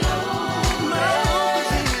 My hope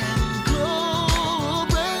is in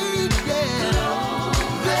glory. Yeah.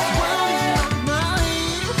 This world is not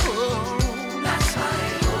mine. That's my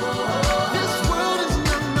hope. This world is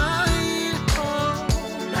not mine.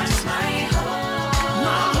 That's my hope.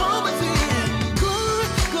 My hope is in glory,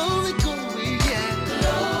 glory, glory. Yeah.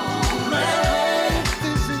 My hope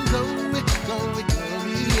is in glory, glory,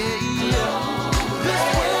 glory. Yeah. This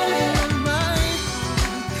world is not mine.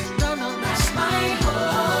 No, no, that's my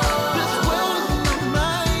hope. This world is not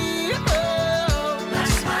mine.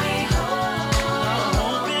 That's my hope. My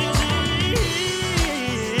hope is in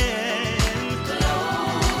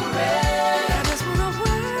glory. I just wanna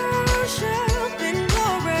worship in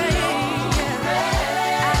glory.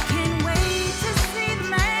 I can't wait to see the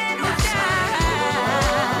man who died.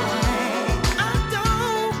 I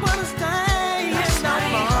don't wanna stay here no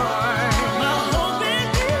more. My hope in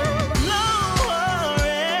you,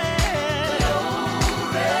 glory.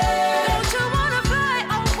 Don't you wanna fly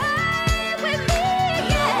away with me?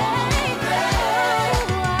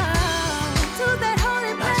 To that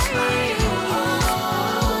holy place.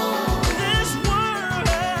 This world,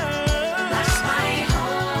 that's my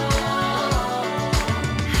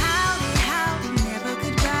Howdy, never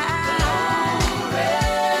goodbye.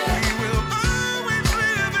 We will always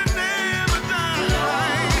live and never die.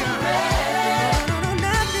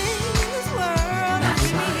 Nothing in this world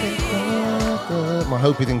is me. My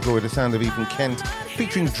Hope is in Glory, the sound of Ethan Kent,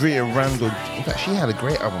 featuring Drea Randall. In fact, she had a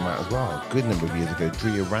great album out as well, a good number of years ago.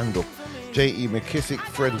 Drea Randall, J.E. McKissick,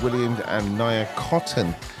 Fred Williams, and Nia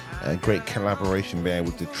Cotton. A great collaboration there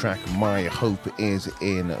with the track My Hope is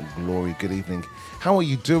in Glory. Good evening. How are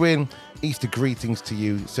you doing? Easter greetings to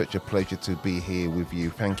you. Such a pleasure to be here with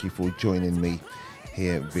you. Thank you for joining me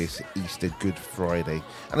here this Easter Good Friday.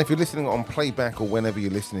 And if you're listening on playback or whenever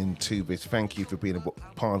you're listening to this, thank you for being a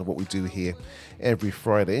part of what we do here every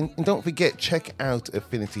Friday. And don't forget, check out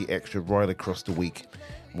Affinity Extra right across the week.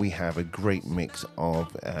 We have a great mix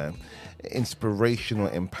of inspirational,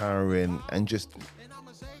 empowering, and just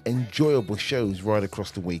enjoyable shows right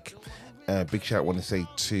across the week. Big shout I want to say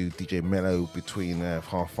to DJ Mello between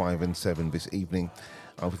 5:30 and 7 this evening.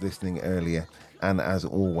 I was listening earlier, and as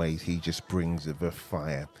always, he just brings the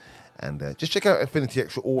fire. And just check out Affinity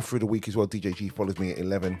Extra all through the week as well. DJ G follows me at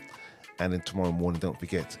 11. And then tomorrow morning, don't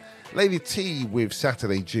forget, Lady T with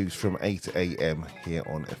Saturday Juice from 8 a.m. here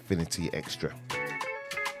on Affinity Extra.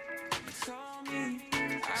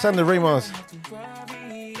 Sander Ramos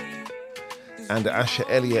and Asha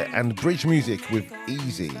Elliott and Bridge Music with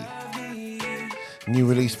Easy. New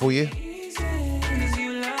release for you. Cause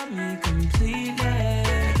you love me completely.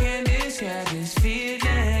 I can't describe this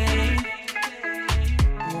feeling.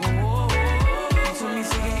 Oh, so me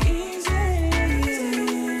take it easy.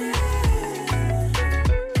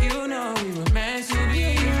 You know we were meant to be.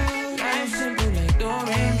 Life simple like do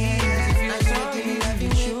re mi. If you saw me, I'd be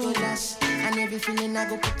sure. And every feeling I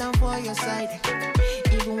go put down for your side.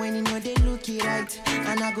 Even when you know they look it right.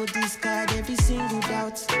 And I go discard every single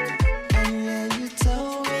doubt. And yeah, you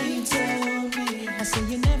told me. I say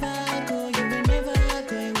you never go, you will never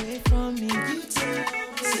go away from me. You told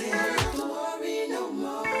me. Don't worry no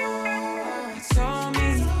more. Told me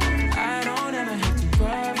I don't ever have to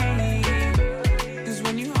worry. Cause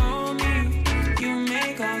when you hold me, you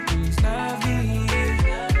make all things lovely.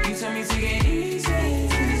 You tell me to get easy.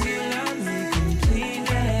 Cause you love me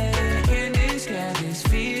completely. I can't describe this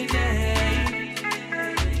feeling.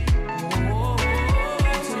 Oh,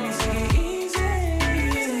 you tell me to get easy.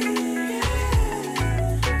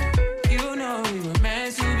 You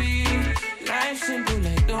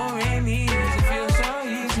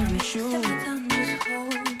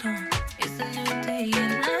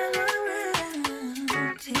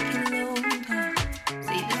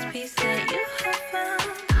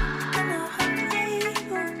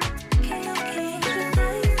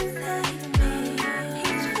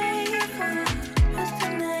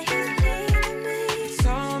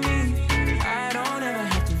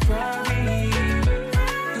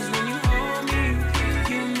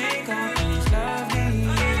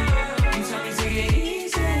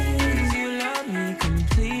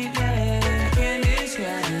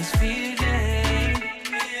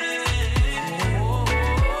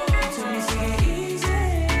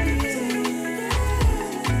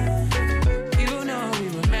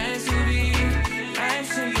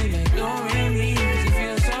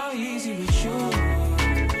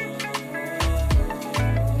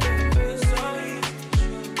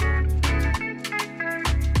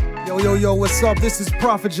yo, what's up? This is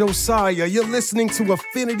Prophet Josiah. You're listening to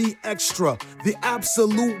Affinity Extra, the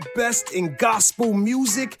absolute best in gospel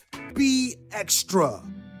music. Be extra.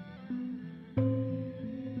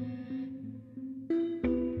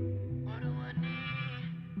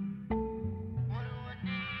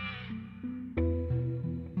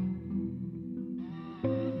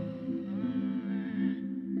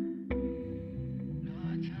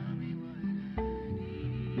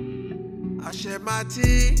 I shed my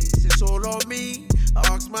tears, it's all on me. I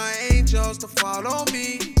asked my angels to follow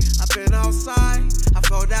me. I've been outside, I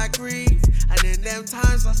felt that grief. And in them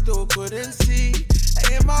times I still couldn't see.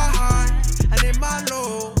 And in my heart, and in my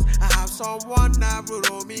low, I have someone that will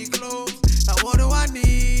hold me close. Now what do I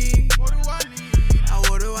need? What do I need? Now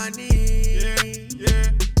what do I need?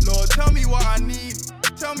 Yeah. Lord, tell me what I need.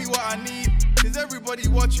 Tell me what I need. Cause everybody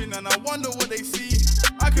watching and I wonder what they see.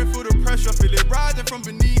 I can feel the pressure, feel it rising from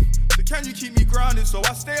beneath. So can you keep me grounded so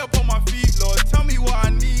I stay up on my feet, Lord? Tell me what I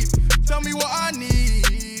need. Tell me what I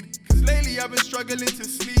need. Cause lately I've been struggling to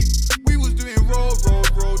sleep. We was doing road,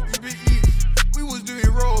 Uber Eats. We was doing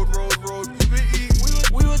road, Uber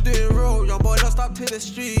Eats. We was doing road, young boy lost up to the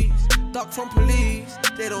streets. Duck from police,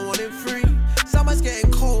 they don't want him free. Summer's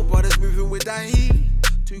getting cold, brothers moving with that heat.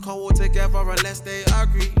 Two can't walk together unless they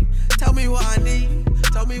agree. Tell me what I need,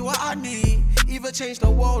 tell me what I need. Either change the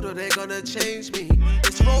world or they're gonna change me.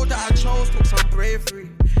 This road that I chose took some bravery.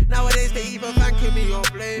 Nowadays they either thanking me or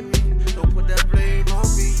blame me. Don't put that blame on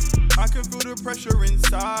me. I can feel the pressure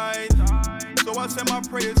inside. So I send my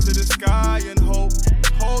prayers to the sky and hope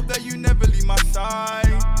that you never leave my side.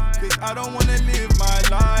 Cause I don't wanna live my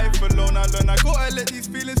life alone. I learn I gotta let these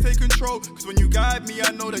feelings take control. Cause when you guide me,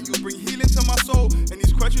 I know that you bring healing to my soul. And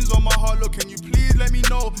these questions on my heart, look, can you please let me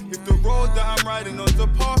know if the road that I'm riding on's the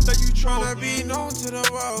path that you chose? Wanna be known to the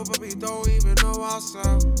world, but we don't even know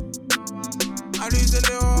ourselves. I lose a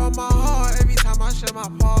little on my heart every time I share my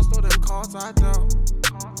past or them cards I dealt.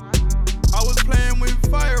 I was playing with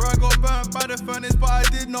fire, I got burnt by the furnace, but I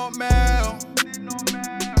did not melt.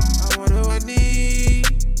 And what do I need?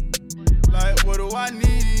 Like, what do I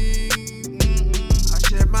need? I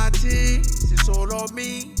shed my tears, it's all on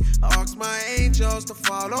me. I asked my angels to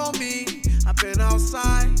follow me. I've been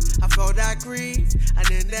outside, I felt that grief. And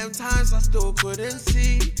in them times I still couldn't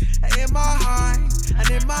see. And in my highs and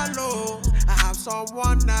in my lows, I have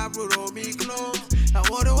someone that will hold me close. Now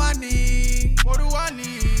what do I need? What do I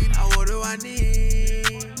need? Now what do I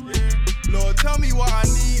need? Yeah. Lord, tell me what I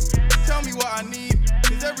need. Tell me what I need.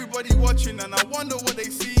 Cause everybody watching and I wonder what they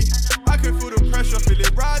see. I can feel the pressure, feel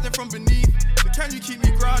it rising from beneath. So can you keep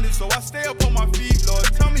me grounded so I stay up on my feet, Lord?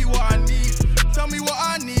 Tell me what I need. Tell me what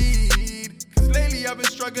I need. Cause lately I've been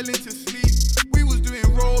struggling to sleep. We was doing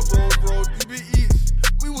road, Uber Eats.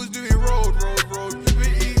 We was doing road, Uber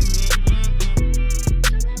Eats.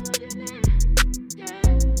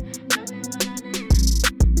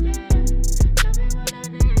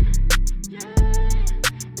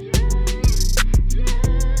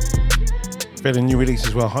 Better new release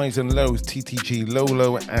as well. Highs and Lows, TTG,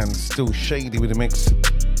 Lolo, and Still Shady with a mix.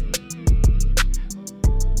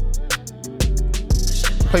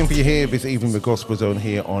 Playing for you here this evening, the Gospel Zone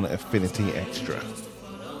here on Affinity Extra.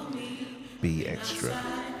 Be extra.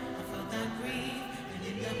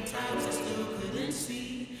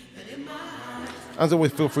 As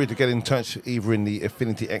always, feel free to get in touch either in the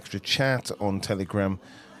Affinity Extra chat on Telegram.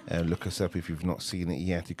 Look us up if you've not seen it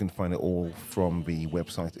yet. You can find it all from the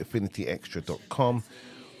website affinityextra.com,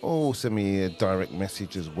 or send me a direct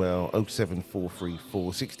message as well.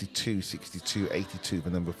 07434 62 62 82, the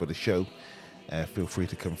number for the show. Feel free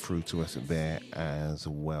to come through to us there as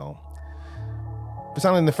well.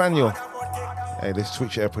 Bassano Nathaniel, let's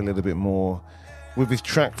switch it up a little bit more with this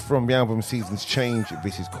track from the album Seasons Change.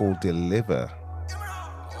 This is called Deliver.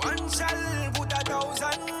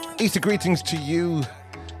 Easter greetings to you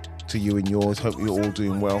and yours. Hope you're all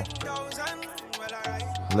doing well.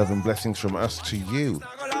 Love and blessings from us to you.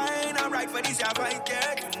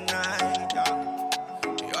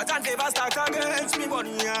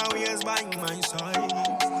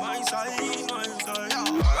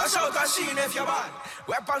 Rush out and see if you're bad.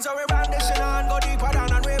 Weapons are brandishing and go deeper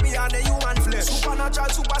than and way beyond the human flesh. Supernatural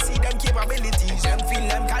supersede them capabilities. Them feel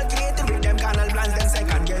them calculated with them canal plans, them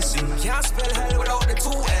second guessing. Can't spell hell without the two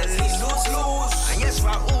L's. Lose. And yes, for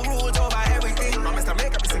who rules over everything. I must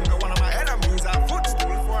make every single one of my enemies a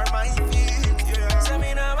footstool for my feet. Yeah. So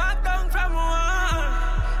me now back down from one.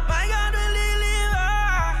 My God will deliver.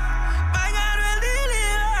 My God will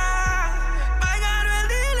deliver. My God will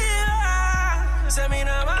deliver. So me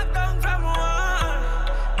now back down from one.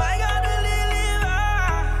 My God will deliver.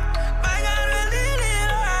 My God will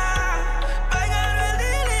deliver. My God will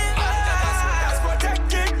deliver.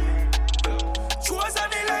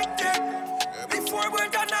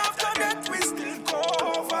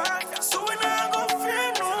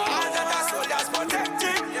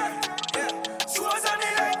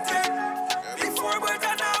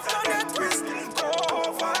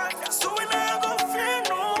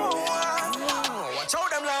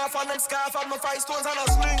 off on them scarf, and my 5 stones and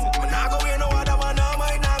a sling. Man, I go in no other man, I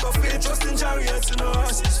might not go feel. Trust in chariots and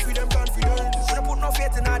horses, freedom confidence. We don't put no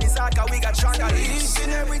faith in our desire, cause we got stronger leads. In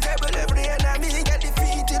every table, every enemy get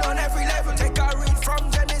defeated on every level. Take a read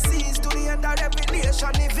from Genesis to the end of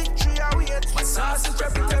Revelation. The victory awaits. My sauce is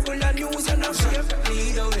reputable and news and no shame.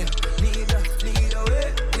 Lead away, lead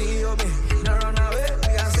away, lead away. Now run away,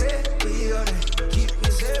 we are safe, we are there. Keep me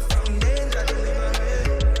safe from danger, deliver me.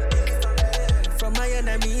 From my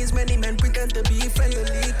enemies, many men pretend to be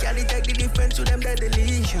friendly. Can they take the defense to them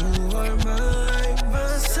deadly? You are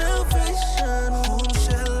my salvation. Whom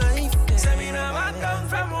shall I fear? Say me now I come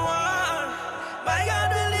from war. My God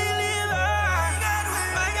will deliver.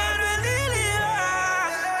 My God will deliver.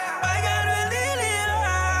 My God will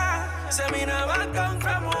deliver. Say me now I come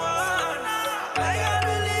from war. My God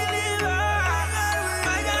will deliver.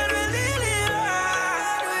 My God will deliver.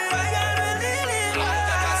 My God will deliver.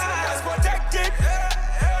 That's protected.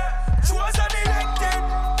 Chosen elected.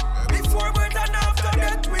 Before birth and after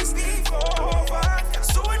death we sleep over.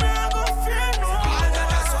 So we now go fear no other.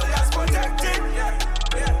 That's protected.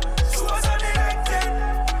 Chosen elected.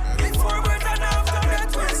 Before birth and after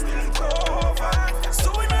death we sleep over. So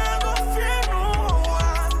we now go fear no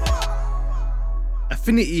other.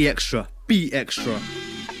 Affinity Extra, be extra.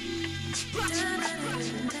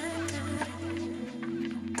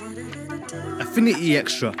 Affinity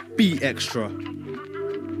Extra, be extra.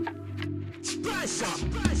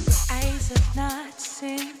 Eyes have not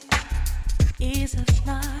seen, ears have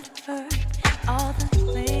not heard all the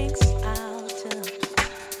things I'll do.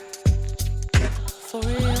 For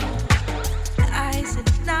real, eyes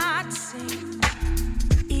have not seen,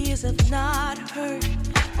 ears have not heard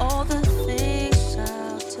all the things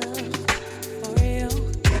I'll do. For real,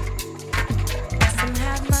 some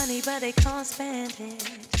have money but they can't spend it.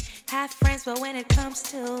 Have friends, but when it comes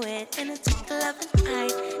to it, in a twinkle of an eye,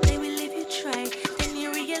 they will leave you try. Then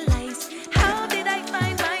you realize, how did I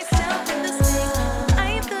find myself in this thing?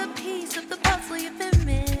 I'm the piece of the puzzle you've been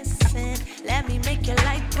missing. Let me make your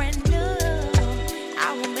life brand new.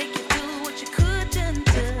 I will make you do what you couldn't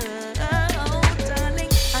do. Oh, darling,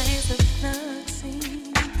 eyes have not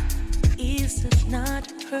seen, ears have not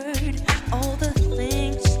heard all the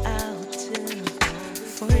things I'll do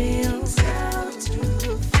for real. I'll do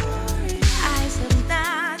for real. Eyes have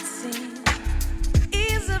not seen,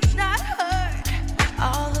 ears have not heard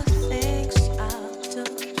all the things I'll do.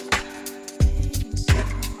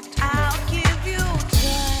 I'll give you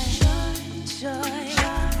joy,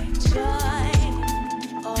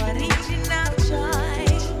 original joy,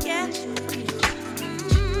 yeah.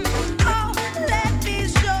 Oh, let me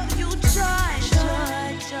show you joy,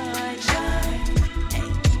 hey.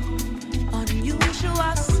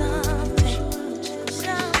 Unusual something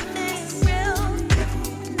real.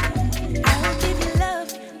 I will give you love,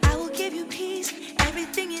 I will give you peace,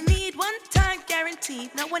 everything you need, one time guaranteed.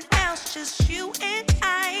 No one else, just you and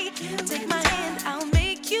I. Take my hand, I'll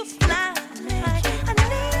make you fly.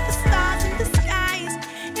 Underneath the stars in the skies,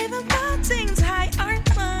 even mountains high are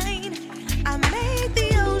mine. I made the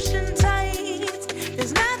ocean tight.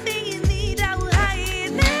 There's nothing you need, I will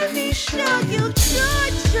hide. Let me show you joy.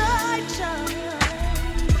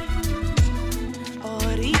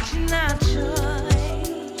 Original joy.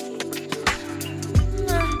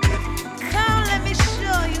 Come, let me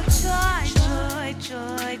show you joy.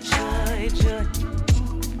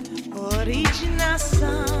 Original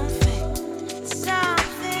something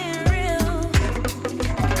real.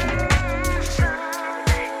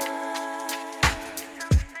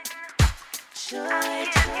 Joy.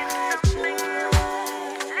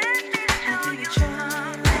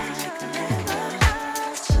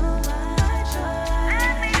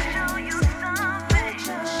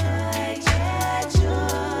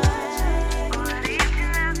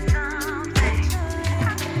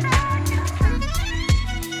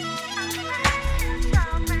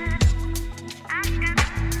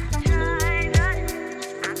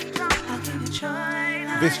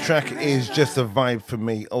 This track is just a vibe for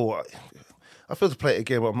me. Oh, I feel to play it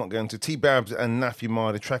again, but I'm not going to. T-Babs and Nafi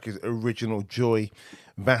Ma, the track is Original Joy.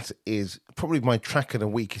 That is probably my track of the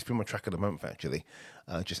week. It's been my track of the month, actually.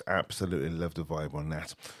 Just absolutely love the vibe on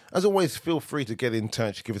that. As always, feel free to get in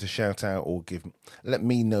touch, give us a shout out, or let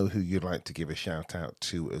me know who you'd like to give a shout out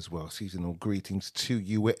to as well. Seasonal greetings to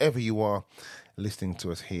you wherever you are listening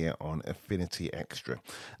to us here on Affinity Extra.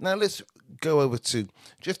 Now let's go over to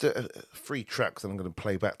just a 3 tracks that I'm going to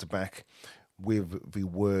play back to back with the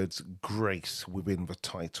words grace within the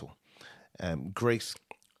title. Grace,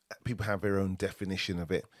 people have their own definition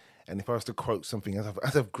of it. And if I was to quote something,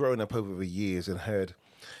 as I've grown up over the years and heard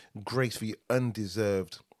grace, the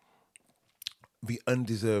undeserved the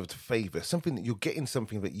undeserved favor, something that you're getting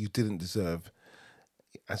something that you didn't deserve,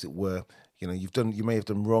 as it were. You know, you may have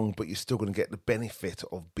done wrong, but you're still going to get the benefit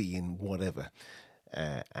of being whatever.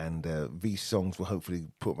 And these songs will hopefully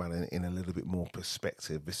put that in a little bit more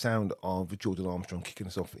perspective. The sound of Jordan Armstrong kicking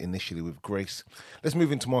us off initially with Grace. Let's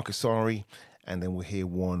move into Marcus Asari, and then we'll hear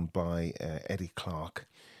one by Eddie Clark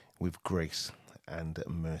with Grace and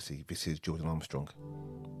Mercy. This is Jordan Armstrong.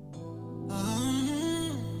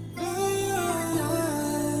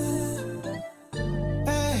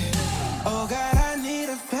 Oh God, I need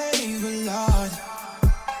a favor, Lord.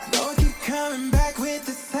 No, I keep coming back with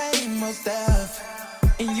the same old stuff.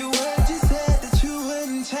 And your word just said that you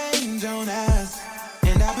wouldn't change on us.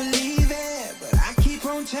 And I believe it, but I keep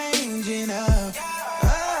on changing up.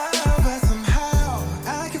 Oh, but somehow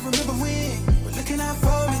I can remember when we're looking out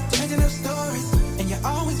for me, changing up stories. And you're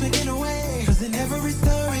always making a way, 'cause in every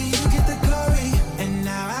story you get the glory. And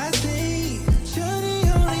now I see you're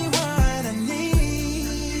the only one I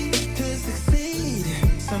need to succeed.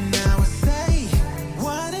 So now I say,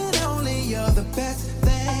 one and only, you're the best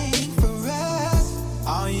thing for us.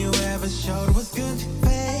 All you ever showed was good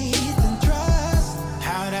faith and trust.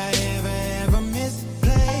 How'd I ever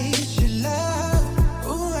misplace your love?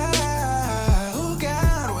 Ooh, oh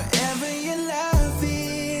God, wherever your love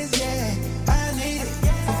is, yeah, I need it.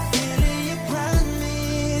 Fulfilling your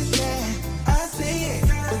promise, yeah, I see it.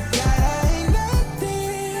 But God, I ain't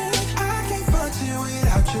nothing. I can't function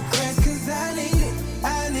without your grace, 'cause I need it.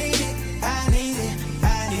 I need it. I need it.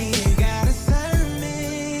 I need it. You gotta serve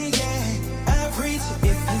me, yeah. I preach it.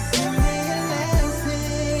 If you send me a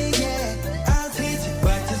lesson, yeah, I'll teach it.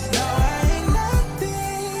 But just know I ain't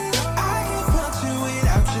nothing. I can't function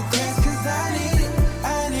without your grace, 'cause I need it.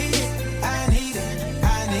 I need it. I need it.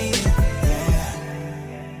 I need it, yeah.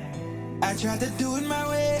 I tried to do it my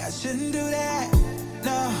way, I shouldn't do that.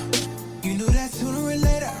 No, you knew that sooner or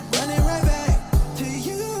later I'm running right back to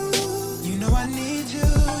you. You know I need you,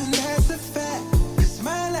 and that's a fact. 'Cause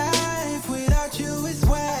my life without you is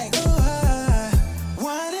whack.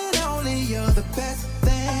 One and only, you're the best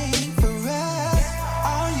thing for us.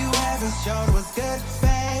 All you ever showed was good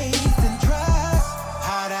faith and trust.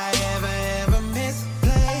 How'd I ever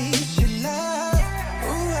misplace your love?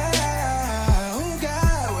 Ooh, oh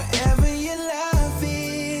God, wherever your love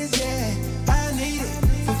is, yeah, I need it.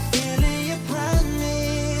 Fulfilling your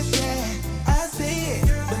promise, yeah, I see it.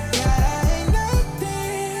 But God, I ain't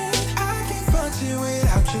nothing. I can't function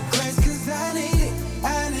without your grace, 'cause I need it.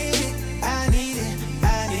 I need it. I need it.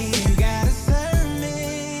 I need it. You gotta serve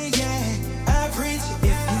me, yeah, I preach it.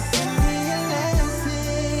 If you send me a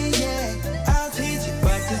lesson, yeah, I'll teach it.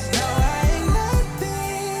 But just know I ain't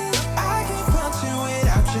nothing. I can't function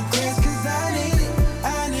without your grace, 'cause I need it.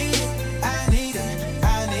 I need it. I need it.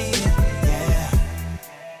 I need it, yeah.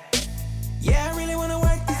 Yeah, I really wanna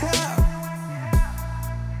work this out.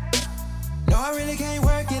 No, I really can't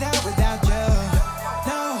work it out without you.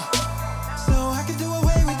 No, so I can do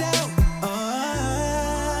away without.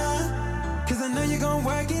 'Cause I know you're gonna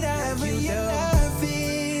work it out. Wherever your love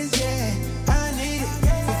is, yeah, I need it.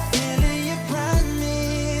 Fulfilling your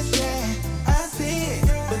promise, yeah, I see it.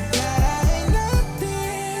 But God, I ain't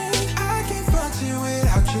nothing. I can't function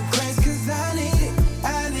without your grace, 'cause I need it.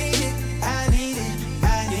 I need it. I need it. I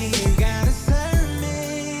need it. You gotta serve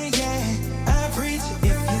me, yeah, I preach it.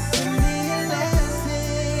 If you send me a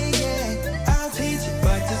lesson, yeah, I'll teach it.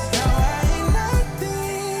 But just know I ain't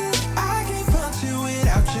nothing. I can't function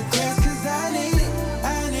without your grace, 'cause I need it.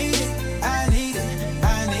 I need it. I need it.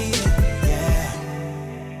 I need it, yeah.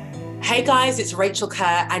 Hey guys, it's Rachel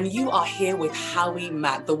Kerr, and you are here with Howie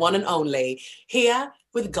Mack, the one and only, here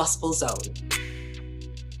with Gospel Zone.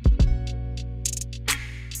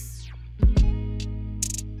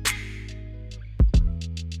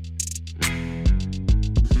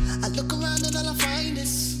 I look around and all I find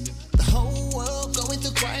is the whole world going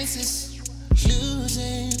through crisis,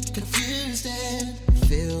 losing, confused and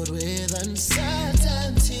filled with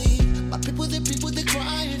uncertainty. My people, they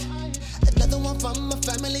crying. Another one from my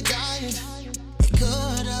family dying. It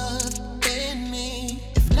could have been me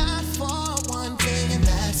if not for one thing, and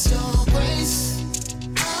that's your grace.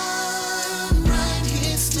 I'm right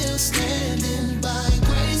here still standing by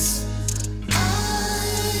grace.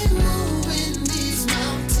 I'm moving these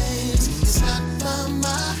mountains. It's not by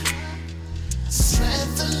my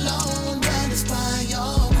strength alone, but it's by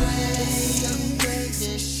your grace.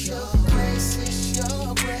 It's your grace, it's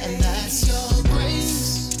your grace, and that's your grace.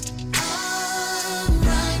 I'm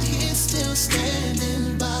right here still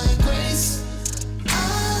standing by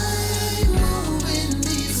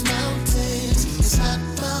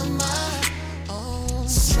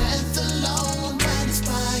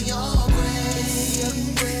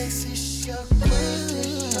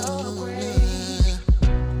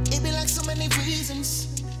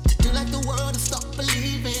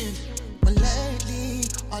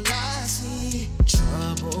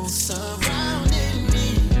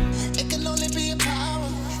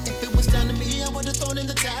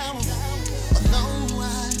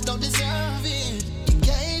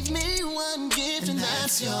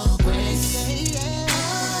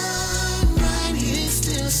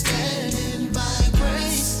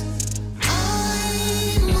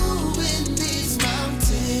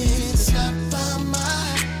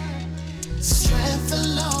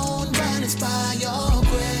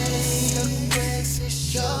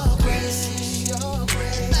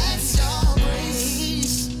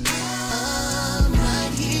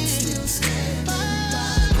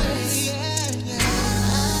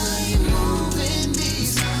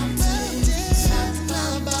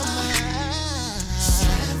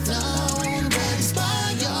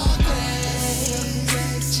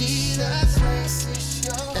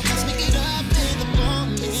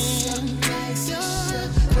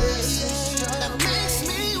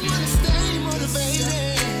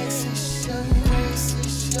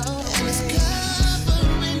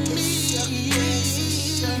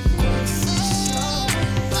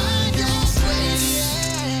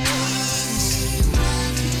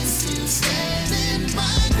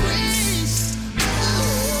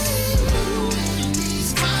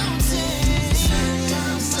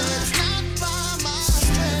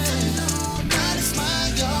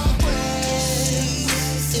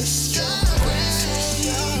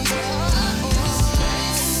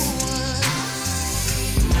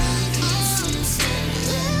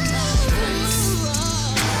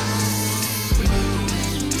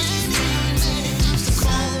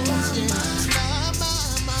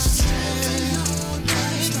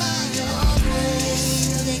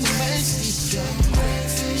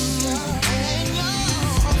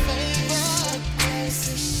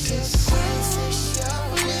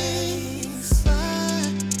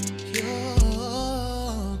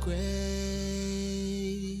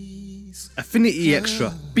Affinity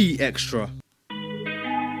Extra. Be extra.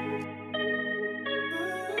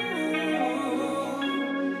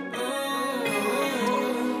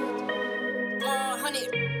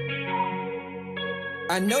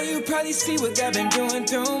 I know you probably see what God been doing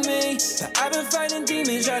through me, but I've been fighting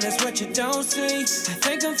demons, y'all, that's what you don't see. I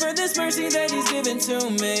thank him for this mercy that he's given to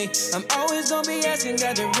me. I'm always gonna be asking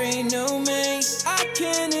God to renew me. I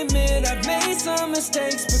can admit I've made some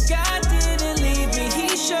mistakes, but God didn't leave me, he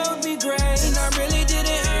showed me grace. And I really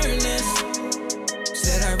didn't earn this,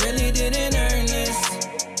 said I really didn't earn this.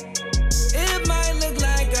 It might look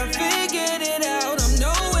like I figured it out, I'm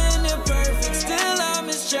nowhere near perfect, still I'm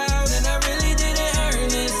his child. And I really didn't earn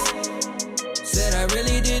this, said I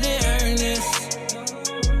really didn't earn this.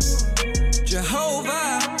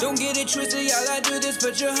 Jehovah, don't get it twisted, y'all, I do this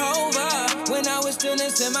for Jehovah. When I was still in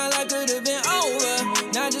sin, my life could have been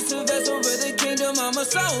over. Not just a vessel for the kingdom, I'm a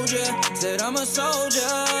soldier. Said I'm a soldier,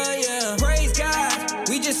 yeah. Praise God,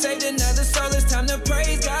 we just saved another soul, it's time to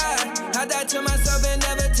praise God. I died to myself and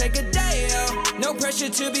never take a day off. No pressure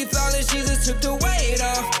to be flawless, Jesus took the weight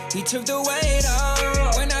off. He took the weight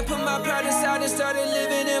off. When I put my pride aside and started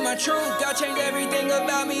living in my truth, God changed everything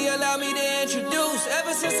about me, allowed me to introduce.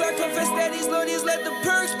 Ever since I confessed that he's Lord, he's let the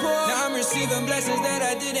perks pour. Now I'm receiving blessings that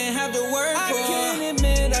I didn't have to work for. I can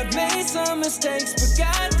admit I've made some mistakes, but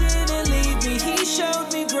God didn't leave me, he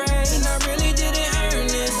showed me grace. And I really didn't earn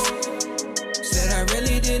this, said I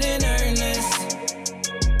really didn't earn this.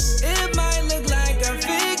 It might look like I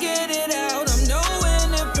figured it out, I'm nowhere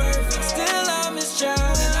near perfect, still I'm his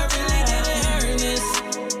child. And I really didn't earn this,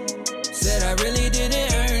 said I really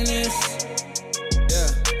didn't earn this. Yeah,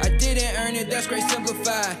 I didn't earn it, that's great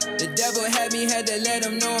simplified. The devil had me, had to let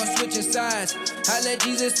him know I'm switching sides. I let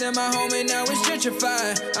Jesus in my home and now it's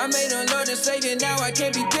gentrified. I made him Lord and Savior, now I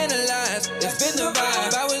can't be penalized. That's been the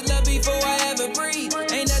vibe, I was loved before I ever breathed.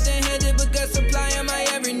 Ain't nothing handed but God supplying my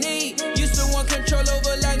every need. Used to want control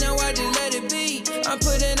over life, now I just let it be. I'm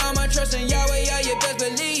putting all my trust in Yahweh, y'all, you best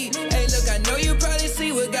believe. Hey look, I know you probably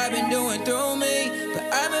see what God been doing through me, but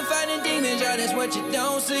I've been fighting demons, y'all, that's what you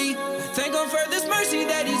don't see. I thank him for this mercy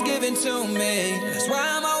that he's given to me. That's why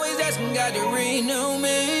I'm always asking God to renew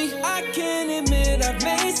me. I can admit I've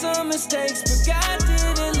made some mistakes, but God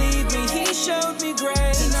didn't leave me, he showed me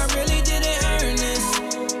grace. And I really didn't earn this,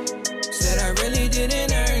 said I really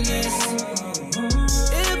didn't earn this.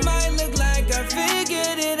 It might look like I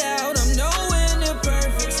figured it out, I'm nowhere near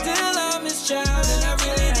perfect, still I'm his child. And I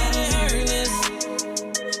really didn't earn this,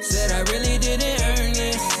 said I really didn't earn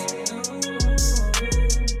this.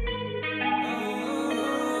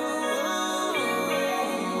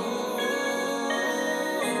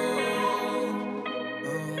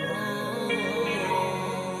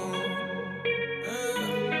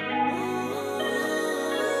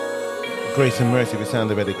 Grace and Mercy, the sound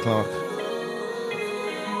of Eddie Clark.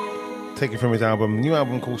 Taken from his new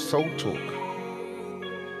album called Soul Talk.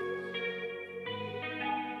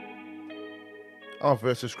 Our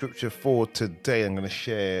verse of scripture for today I'm going to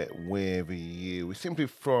share with you is simply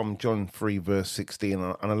from John 3 verse 16,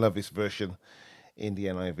 and I love this version in the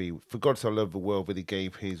NIV. For God so loved the world that he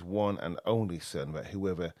gave his one and only son, that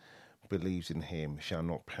whoever believes in him shall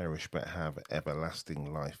not perish but have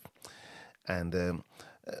everlasting life. And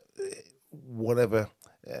whatever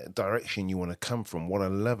direction you want to come from, what I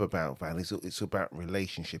love about that is it's about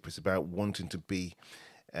relationship. It's about wanting to be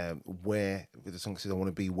where the song says, I want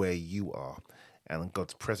to be where you are. And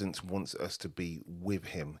God's presence wants us to be with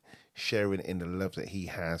him, sharing in the love that he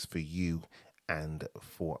has for you and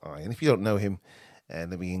for I. And if you don't know him,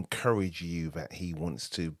 let me encourage you that he wants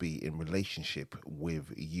to be in relationship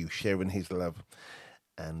with you, sharing his love.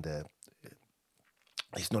 And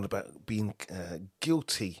it's not about being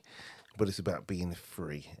guilty, but it's about being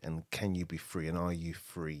free. And can you be free? And are you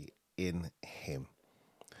free in him?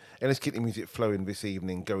 And let's keep the music flowing this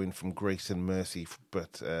evening, going from Grace and Mercy,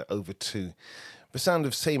 but over to the sound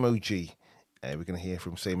of Same OG. We're going to hear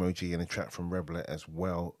from Same OG and a track from Rebel as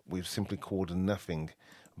well. We've simply called Nothing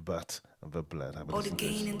But the Blood. Have a All the listen to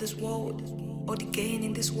gain this. in this world, all the gain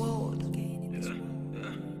in this world,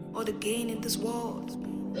 all the gain in this world.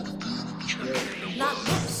 Not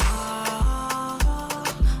this.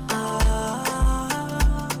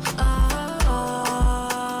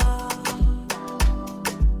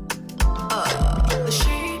 The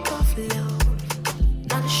shape of love,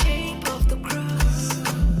 not the shape of the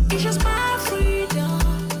cross. It's just my freedom,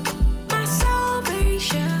 my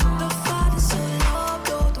salvation. The Father so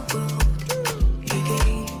loved all the world, he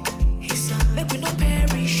gave his son. Make we no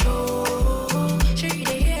perish, oh, show you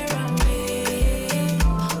the air I made.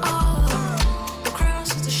 Oh, the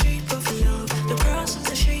cross is the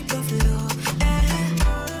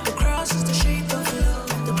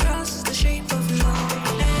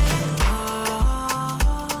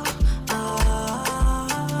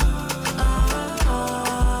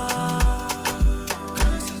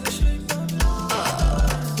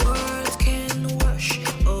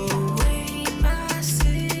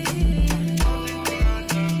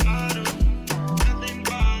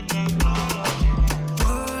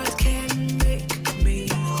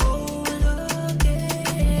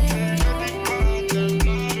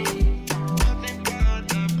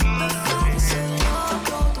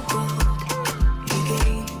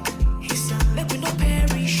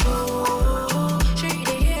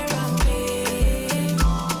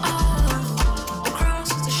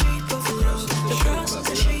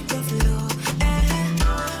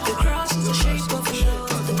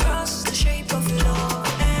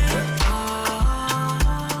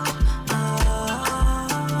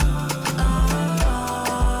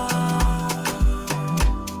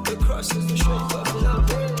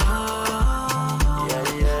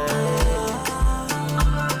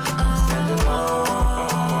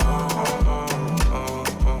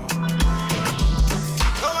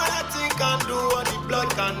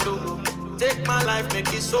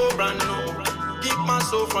Keep my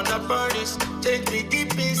soul from the furnace. Take me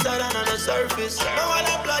deep inside and on the surface. Know what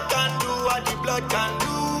the blood can do, what the blood can do.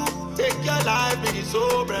 Take your life, it is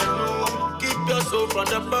so brand new. Keep your soul from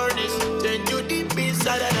the furnace. Take you deep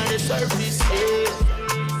inside and on the surface. Yeah,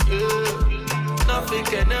 yeah. Nothing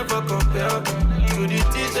can ever compare to the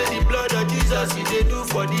things that the blood of Jesus he they do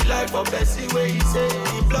for the life of Bessie. Where he say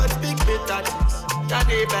the blood speak better things than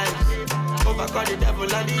the bands. Overcome the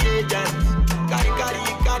devil and the agents.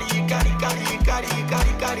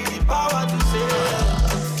 Carry the power to save.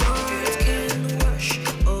 Words can wash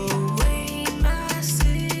away my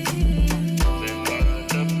sin.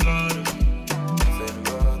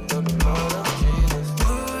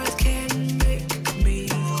 Words can make me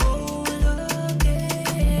whole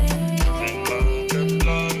again.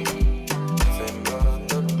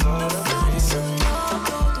 The Father so loved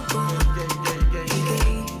all the world, He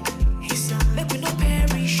gave His Son. Make we no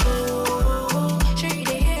perish.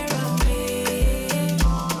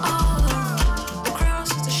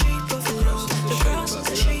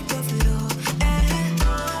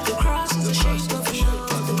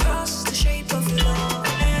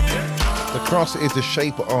 Cross is the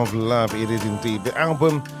shape of love. It is indeed. The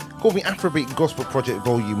album called the Afrobeat Gospel Project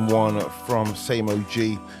Volume 1 from Same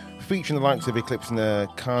OG, featuring the likes of Eclipse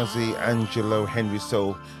Kazi, Angelo, Henry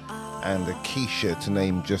Soul, and Keisha, to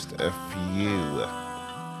name just a few.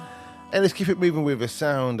 And let's keep it moving with the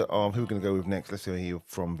sound of who we're going to go with next. Let's hear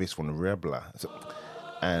from this one, Rebla.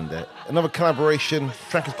 And another collaboration. The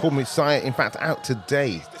track is called Messiah, in fact, out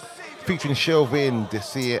today, featuring Shelvin,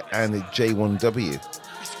 Desir, and J1W.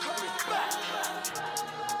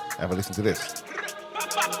 Have a listen to this.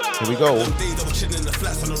 Here we go. Some days I was chilling in the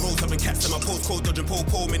flats on the roads, having cats in my postcode, dodging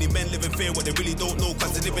po-po. Many men live in fear what they really don't know,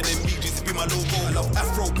 cause they living in me, just be my logo. I love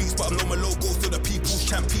Afro beats, but I'm not my logo. Still the people's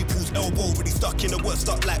champ, people's elbow. Really stuck in the word,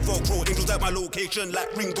 stuck like Velcro. Angels at my location,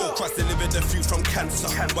 like Ringo. Trust they live in the few from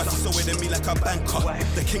cancer. Why she so in me like a banker?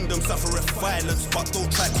 The kingdom suffereth violence, but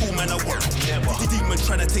don't try cool man, I work. The demon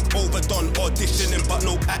trying to take over, done auditioning, but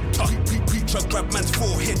no actor. Preacher grab man's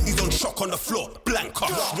forehead, he's on shock on the floor, blanker.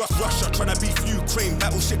 Russia trying to beat Ukraine,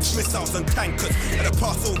 battleships, missiles and tankers. At the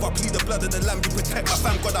Passover, plead the blood of the lamb, you protect my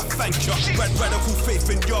fam, God I thank you. Radical faith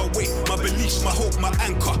in Yahweh, my belief, my hope, my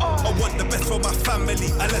anchor. I want the best for my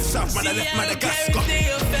family. I left South, man, I left Madagascar. They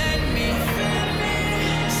offend me.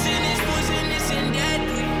 Sin is poisonous and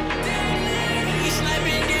deadly. We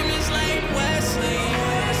sniping demons like Wesley.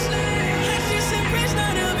 Just a praise,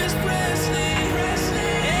 not Elvis Presley.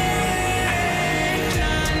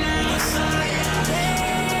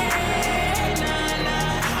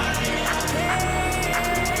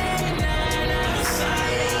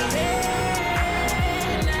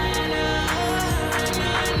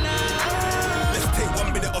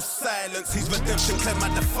 Silence, his redemption clear my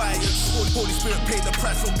defiance. Holy Spirit paid the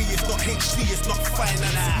price for me, it's not HD, it's not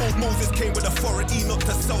finance. Moses came with authority, not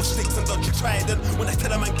to sell sticks and dodge trident. When I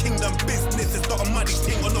tell a man kingdom business, it's not a money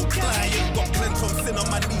thing or no client. Got cleansed from sin on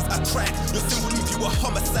my knees, I tried. Your sin will leave you a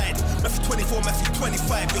homicide. Matthew 24, Matthew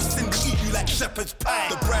 25, your sin will eat you like shepherd's pie.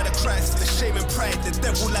 The bride of Christ, the shame and pride, the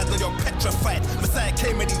devil lies on your petrified. Messiah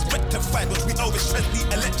came and he's rectified, what we always press the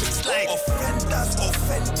electric slide. Offenders,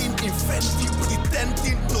 offending, offending,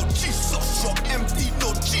 pretending, no Jesus, you're empty,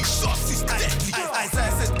 no Jesus is deadly.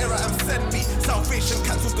 Isaiah said, error and send me. Salvation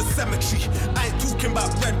cancels the cemetery. I ain't talking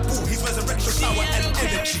about Red Bull, his resurrection power and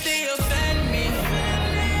energy. They offend me.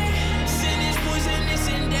 Sin is poisonous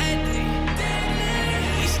and deadly.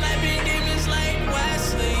 We sniping demons like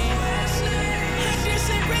Wesley. Just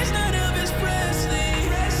a praise, not Elvis Presley.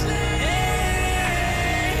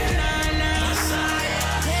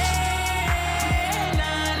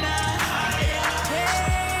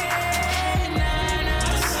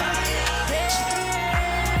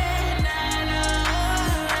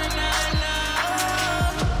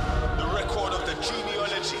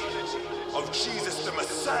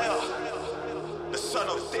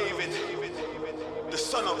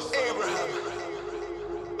 Son of Abraham,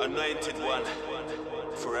 anointed one,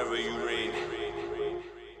 forever you reign.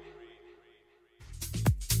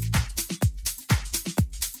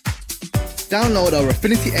 Download our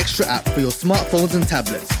Affinity Extra app for your smartphones and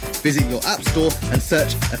tablets. Visit your app store and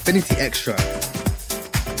search Affinity Extra.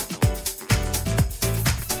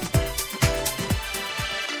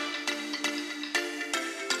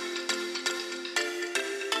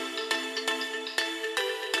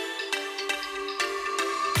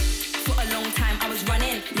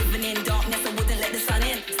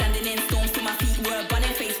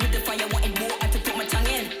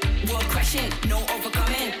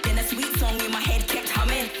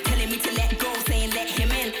 Telling me to let go, saying let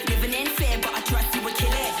him in. Living in fear, but I trust you would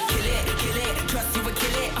kill it, kill it, kill it.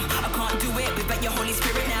 got your Holy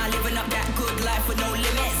Spirit now, living up that good life with no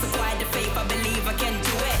limits. Acquired the faith, I believe I can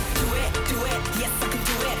do it. Do it, do it, yes I can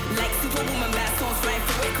do it. Like Superwoman, bad souls flying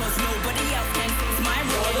through it, cause nobody else can fix my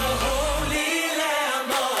role. You're the holy Lamb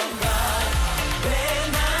of God. When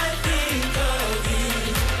I think of you,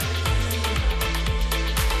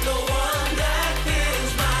 the one that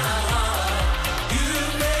fills my heart, you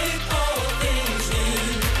make all things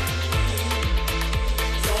new.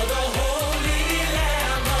 You're the holy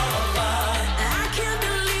Lamb of God. I can't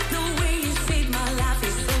believe the way you saved my life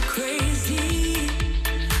is so crazy,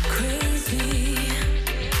 crazy.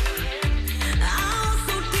 I was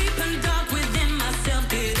so deep and dark within myself,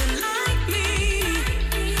 didn't like me,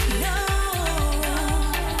 no.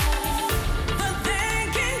 But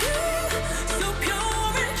thanking you, so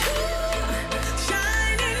pure and true,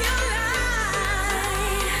 shining your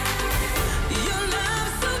light. Your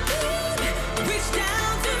love so deep, reached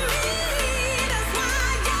down to me. That's why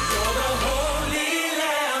You're the holy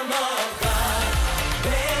Lamb of God.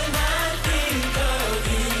 When I think of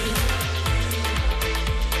you,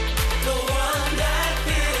 the one that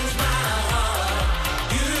fills my heart,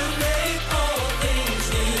 you make all things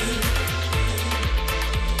new.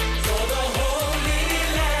 You're the holy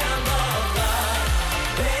Lamb of God.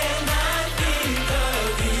 When I think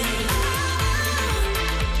of you,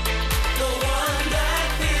 the one that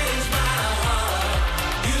fills my heart,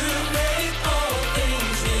 you make all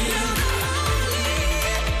things new.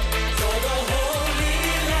 You're the holy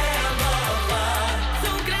Lamb of God.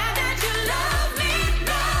 So glad that you love me,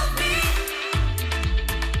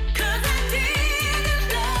 'cause I didn't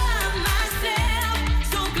love myself.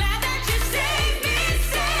 So glad that you saved me,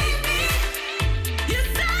 you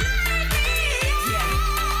saved me.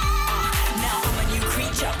 Now I'm a new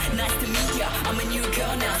creature, nice to meet ya. I'm a new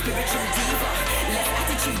girl now, spiritual diva. Less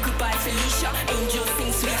attitude, goodbye Felicia. Angels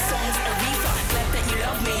sing sweet songs, Aretha. Glad that you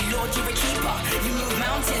love me, Lord, you're a keeper. You move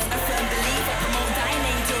mountains, a firm believer. Promote thine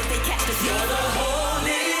angels, they catch the You're the fever.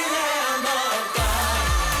 holy Lamb of God.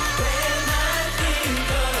 When I think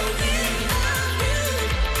of you,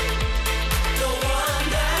 the one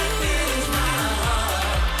that fills my heart,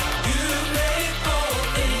 you make all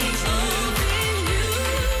things new.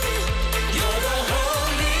 You're the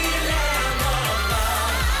holy Lamb of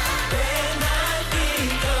God. When I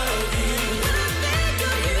think of you,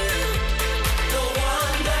 the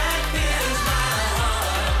one that fills my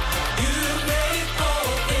heart, you make all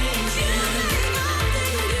things new.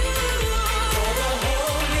 You're the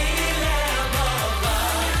holy Lamb of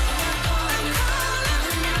God.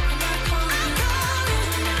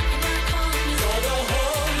 You're the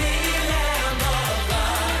holy Lamb of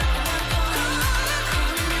God.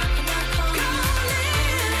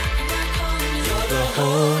 You're the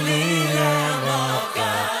holy Lamb of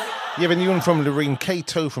God. You have a new one from Loreen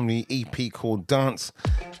Cato from the EP called Dance.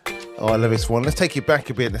 Oh, I love this one. Let's take it back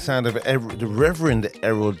a bit. The sound of the Reverend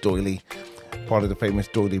Errol Doyley, part of the famous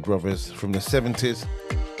Doyley brothers from the 70s.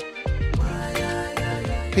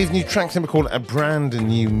 His new track's number called A Brand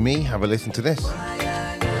New Me. Have a listen to this.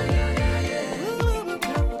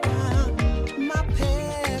 My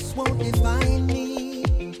past won't define me,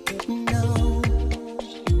 no.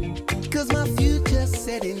 'Cause my future's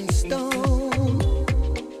set in stone.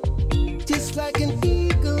 Just like an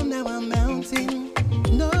eagle, now I'm mounting.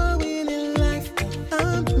 Knowing in life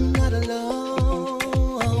I'm not alone.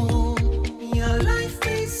 Your life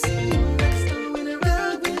may seem like snowing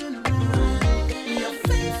around and around. Your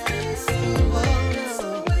faith may seem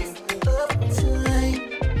always up to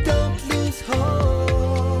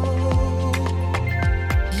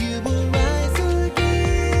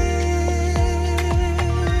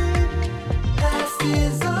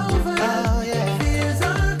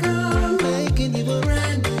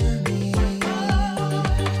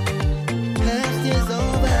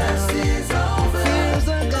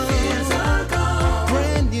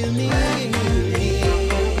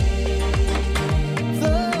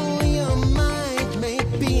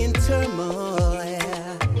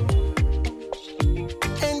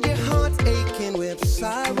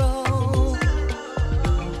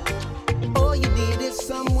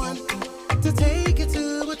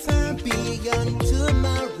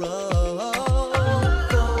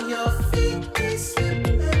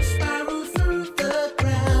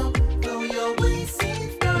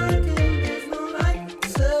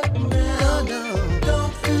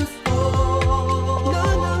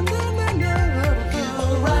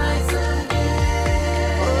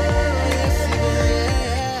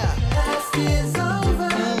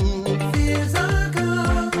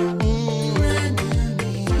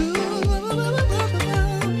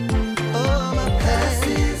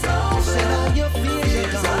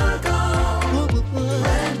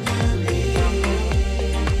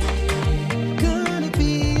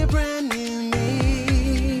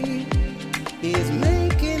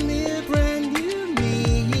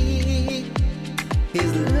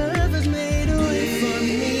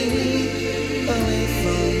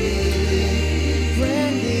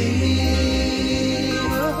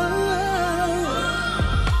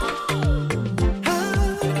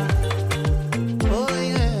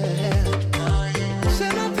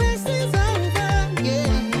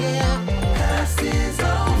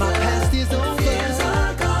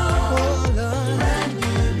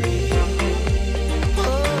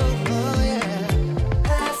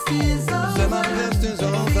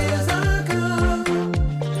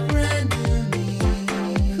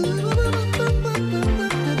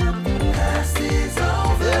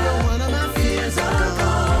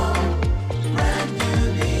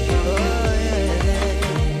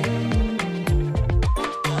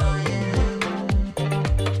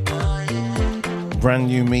brand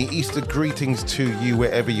new me. Easter greetings to you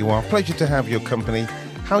wherever you are. Pleasure to have your company.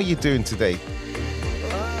 How are you doing today?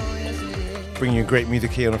 Bringing you great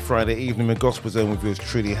music here on a Friday evening, the Gospel Zone with yours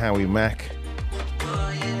truly, Howie Mack.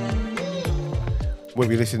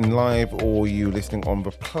 Whether you're listening live or you're listening on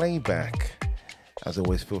the playback, as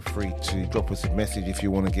always, feel free to drop us a message if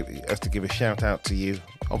you want to give us to give a shout out to you.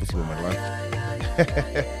 Obviously, on my line.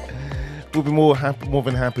 We'll be more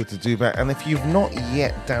than happy to do that. And if you've not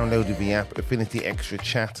yet downloaded the app, Affinity Extra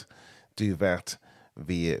Chat, do that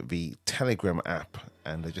via the Telegram app.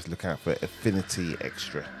 And just look out for Affinity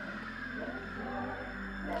Extra.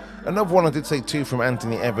 Another one I did say too from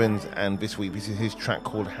Anthony Evans. And this week, this is his track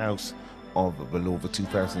called House of the Lord, the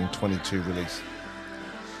 2022 release.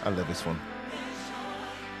 I love this one.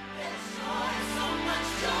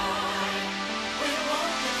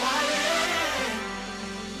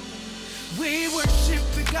 We worship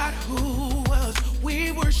the God who was.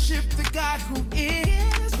 We worship the God who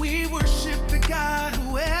is. We worship the God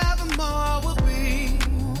who evermore will be.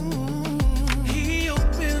 He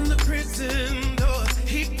opened the prison doors.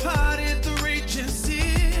 He parted the raging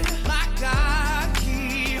sea. My God,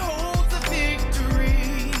 He holds the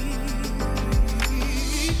victory.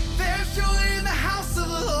 There's joy in the house of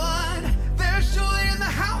the Lord. There's joy in the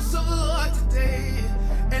house of the Lord today.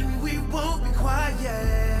 And we won't be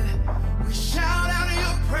quiet. Shout out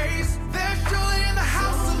your praise. There's joy in the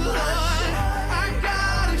house of the Lord. Our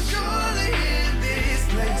God is surely in this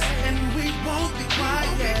place, and we won't be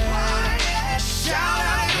quiet. Shout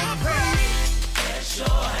out your praise. There's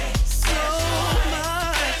joy. So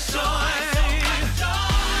much joy.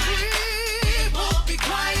 We won't be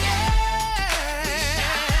quiet.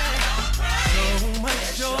 So much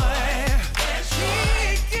joy.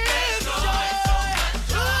 He gives joy.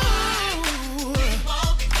 Ooh.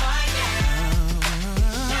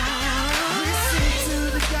 We sing to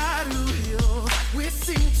the God who heals. We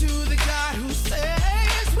sing to the God who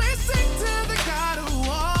saves. We sing to the God who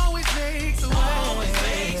always makes a way.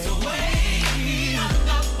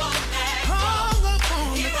 Hung up on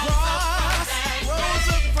the cross, rose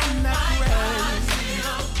up from that grave.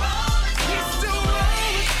 He still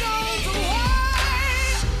rolls stones away.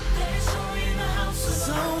 There's joy in the house of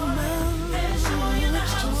the Lord. There's joy in the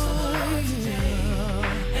house of the Lord today,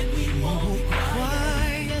 and we won't be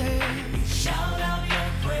quiet. Shout out your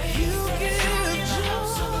praise. You give joy.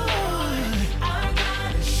 Our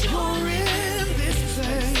God is sure in this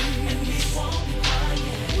place, and we won't be quiet.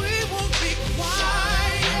 We won't be quiet.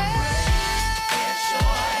 There's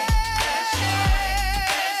joy. There's joy.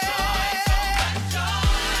 There's joy.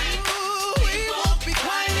 Ooh, we won't be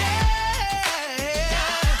quiet.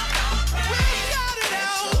 We got it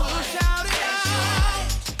out. We'll shout it out.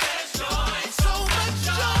 There's joy. So much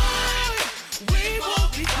joy. We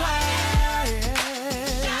won't be quiet.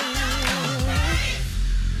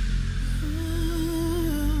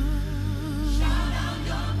 Shout out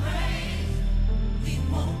your praise. We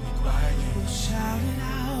won't be quiet. We'll shout it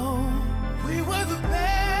out. We were the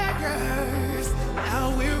beggars. Now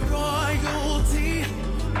we're royalty.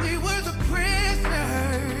 We were the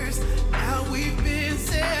prisoners. Now we've been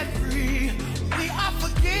set free. We are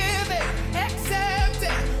forgiven,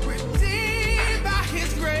 accepted, redeemed by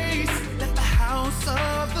His grace. Let the house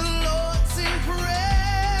of the Lord sing praise.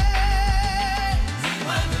 We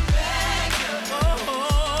were the beggars. Now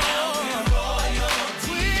we're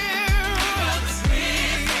royalty.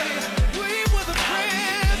 We were the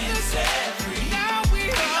prisoners. Now we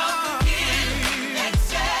are forgiven,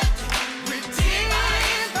 accepted,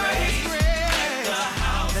 redeemed by His grace. Let the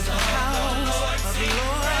house of the Lord sing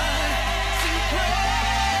praise.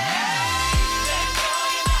 There's joy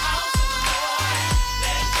in the house of the Lord.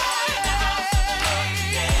 There's joy in the house of the Lord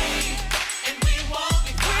today, and we won't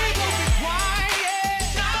be quiet.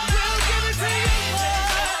 We'll give it to you,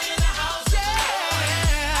 Lord. In the house of the Lord,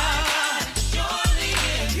 surely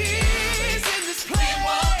He's in this place.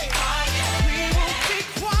 We won't be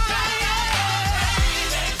quiet.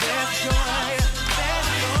 There's joy.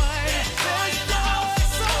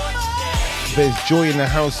 There's joy in the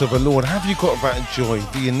house of the Lord. Have you got that joy?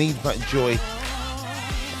 Do you need that joy?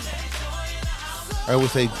 I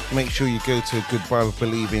always say make sure you go to a good Bible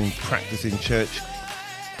believing, practicing church,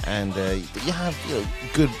 and you have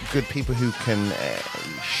good people who can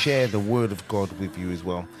share the word of God with you as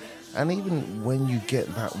well. And even when you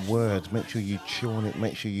get that word, make sure you chew on it.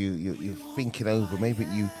 Make sure you think it over. Maybe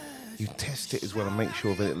you test it as well, and make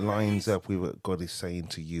sure that it lines up with what God is saying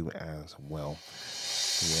to you as well.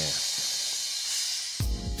 Yeah.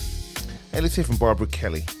 Hey, let's hear from Barbara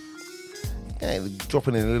Kelly. Yeah,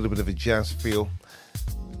 dropping in a little bit of a jazz feel.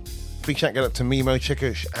 Big shout out to Mimo. Check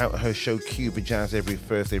out her show Cuba Jazz every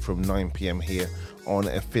Thursday from 9 p.m. here on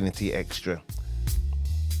Affinity Extra.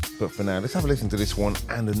 But for now, let's have a listen to this one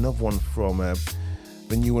and another one from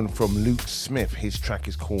the new one from Luke Smith. His track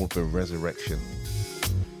is called The Resurrection.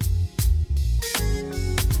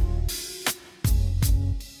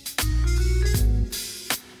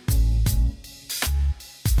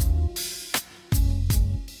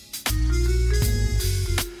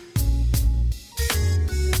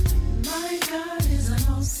 My God is an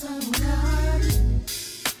awesome God.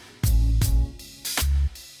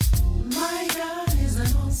 My God is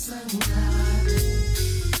an awesome God.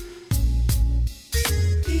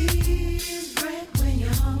 He is bread when you're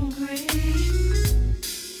hungry.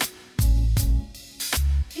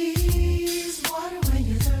 He is water when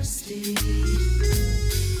you're thirsty.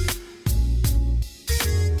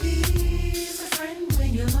 He is a friend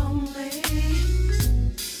when you're lonely.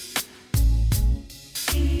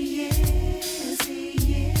 He is, he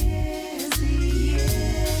is, he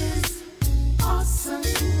is awesome.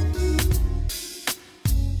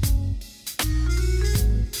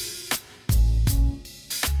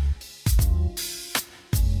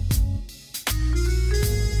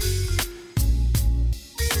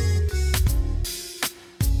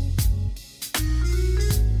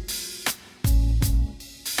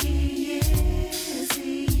 He is,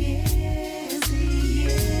 he is, he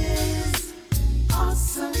is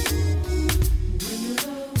awesome. When you're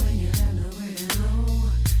low, when you have nowhere to go,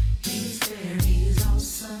 he's there, he's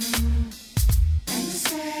awesome. And you're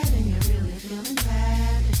sad and you're really feeling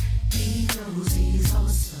bad, he knows he's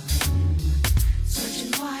awesome.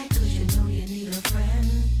 Searching wide 'cause you know you need a friend,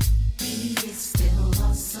 he is still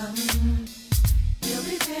awesome. He'll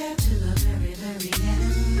be there to the very, very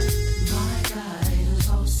end. My God is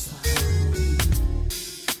awesome.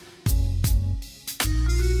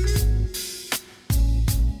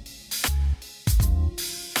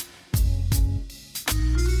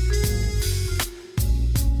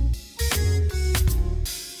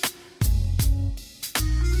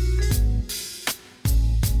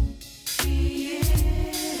 He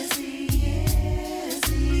is, he is,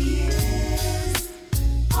 he is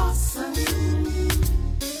awesome.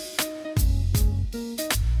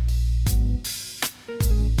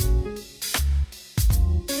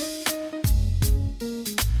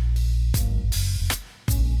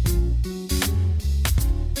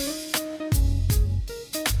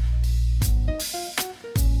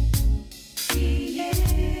 He is,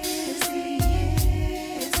 he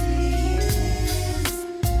is, he is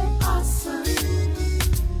awesome.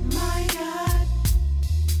 My God.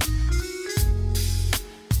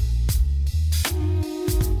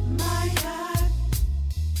 My God.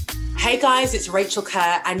 Hey guys, it's Rachel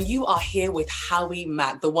Kerr, and you are here with Howie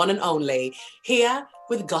Mack, the one and only, here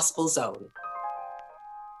with Gospel Zone.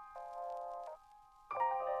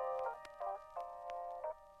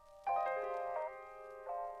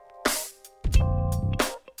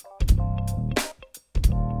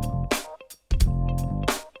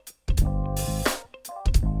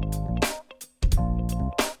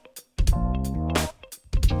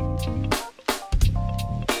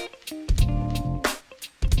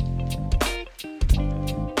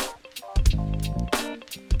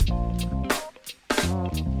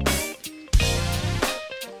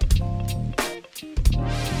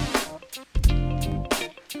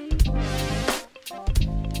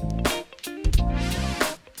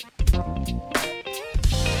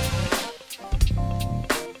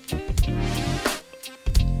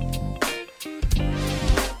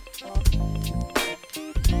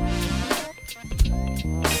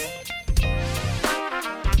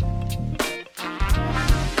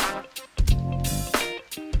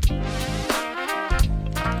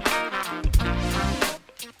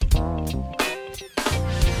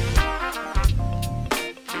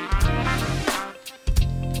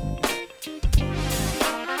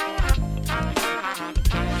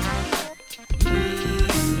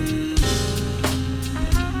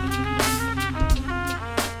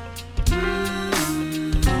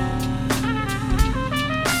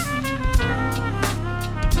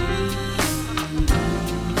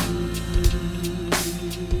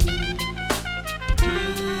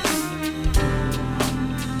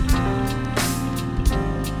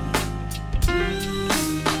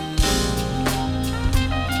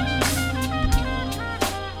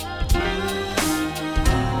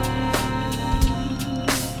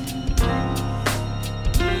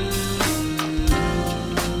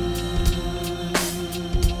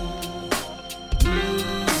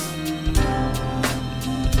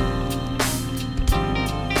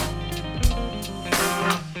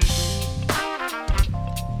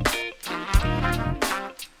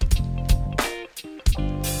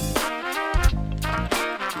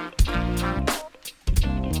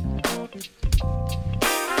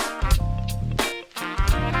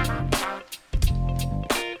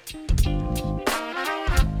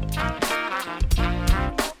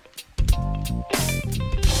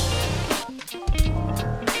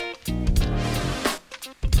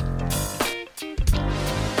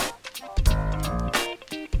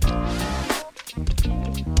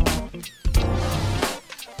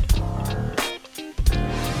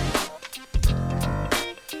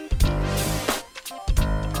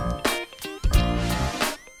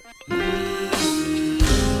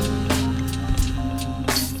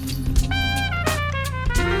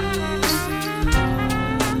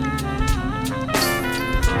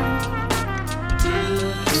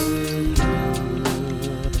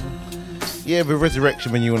 Yeah, the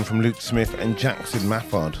Resurrection, the new one from Luke Smith and Jackson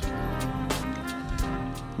Mafford.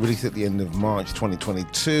 Released at the end of March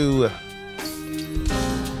 2022.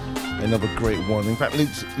 Another great one. In fact,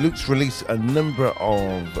 Luke's released a number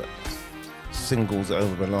of singles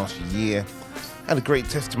over the last year. Had a great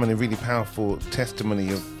testimony, really powerful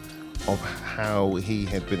testimony of how he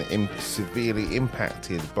had been severely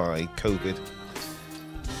impacted by COVID,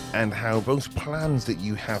 and how those plans that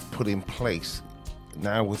you have put in place,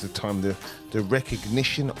 now was the time, the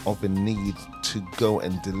recognition of the need to go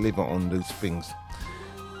and deliver on those things.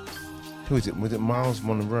 Who is it? Was it Miles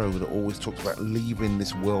Monroe that always talks about leaving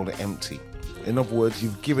this world empty? In other words,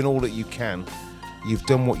 you've given all that you can, you've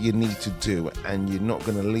done what you need to do, and you're not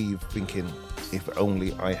going to leave thinking, if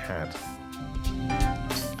only I had.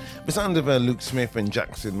 The sound of Luke Smith and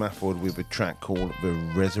Jackson Mafford with a track called The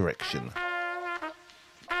Resurrection.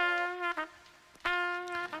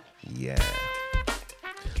 Yeah.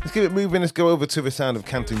 Let's keep it moving. Let's go over to the sound of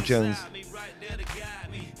Canton Jones.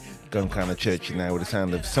 Going kind of churchy now with the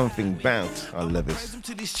sound of Something Bout. I love this.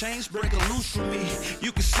 To these chains breaking loose from me.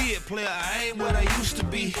 You can see it, player. I ain't what I used to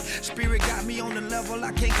be. Spirit got me on the level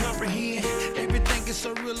I can't comprehend. Everything is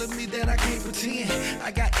so real in me that I can't pretend. I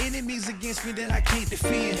got enemies against me that I can't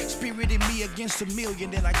defend. Spirit in me against a million,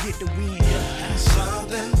 then I get the win.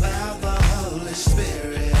 Something about the Holy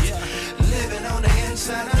Spirit living on the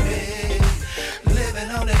inside of me. Living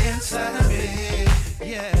on the inside of me.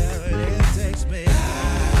 Yeah, it takes me.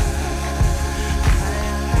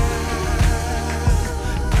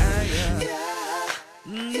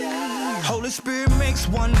 Holy Spirit makes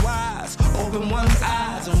one wise, open one's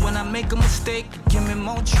eyes, and when I make a mistake, give me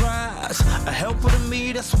more tries. A helper to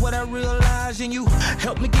me, that's what I realize, and you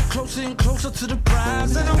help me get closer and closer to the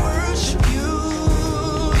prize. And I worship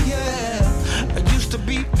you, yeah. I used to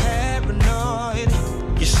be paranoid.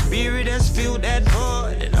 Your spirit has filled that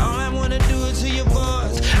void, and all I wanna do is hear your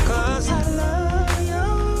voice, 'cause I love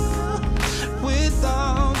you with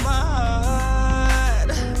all my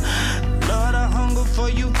heart. Lord, I hunger for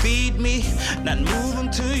you, feed me, not move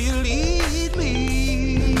until you lead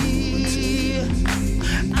me.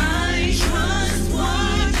 I trust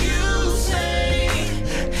what you say,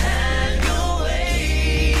 have your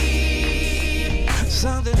way.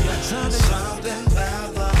 Something about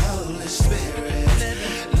the Holy Spirit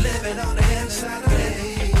living on the inside of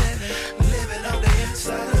me. Living on the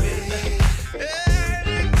inside of me.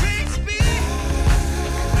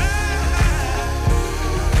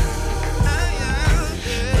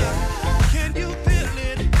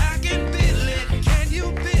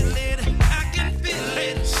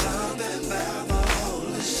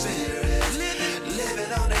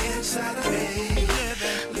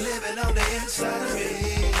 Inside of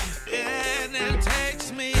me, and it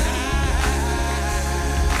takes me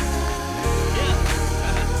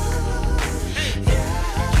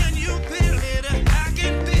Can you feel it? I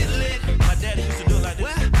can feel it. My daddy used to do it like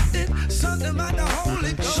this. Something about the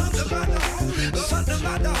Holy Ghost. Something about the Holy Ghost. Something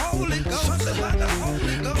about the Holy Ghost. Something about the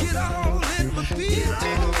Holy Ghost. Get all in my feet.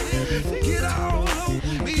 Get all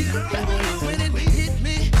over me. When it hit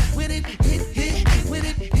me, when it hit me, when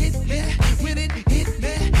it hit me, when it hit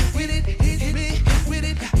me, when it hit me, when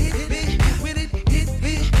it hit me, when it hit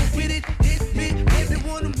me, when it hit me, make me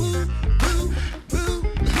wanna move, move, move,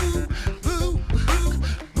 move, move, move,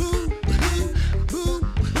 move, move,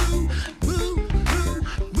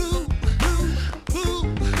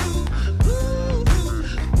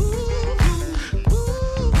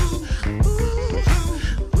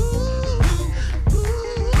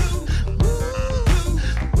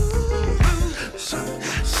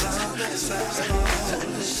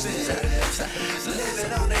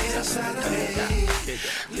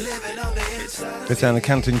 The sound of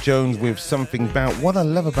Canton Jones with Something Bout. What I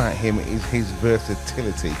love about him is his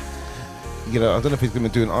versatility. You know, I don't know if he's going to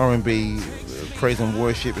do an R&B, praise and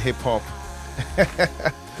worship, hip hop.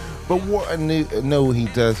 But what I know he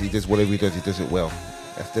does whatever he does it well.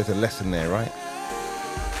 There's a lesson there, right?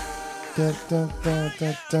 Da, da, da,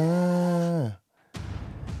 da, da.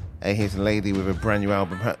 Hey, here's a lady with a brand new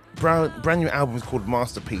album. Her brand new album is called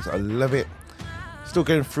Masterpiece. I love it. Still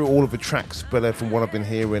going through all of the tracks, but from what I've been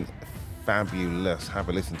hearing, fabulous. Have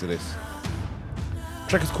a listen to this. The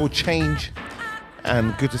track is called Change,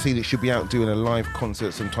 and good to see that it should be out doing a live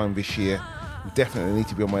concert sometime this year. Definitely need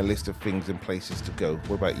to be on my list of things and places to go.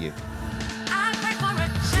 What about you? I pray for a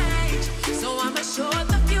change, so I'm assured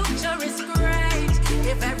the future is great.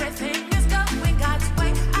 If everything is going God's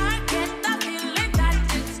way, I get the feeling that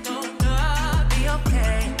it's gonna be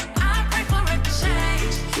okay. I pray for a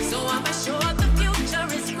change, so I'm assured the future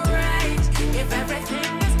is great. If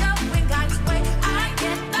everything is going God's way, I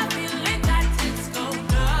get the feeling that it's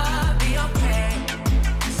gonna be okay.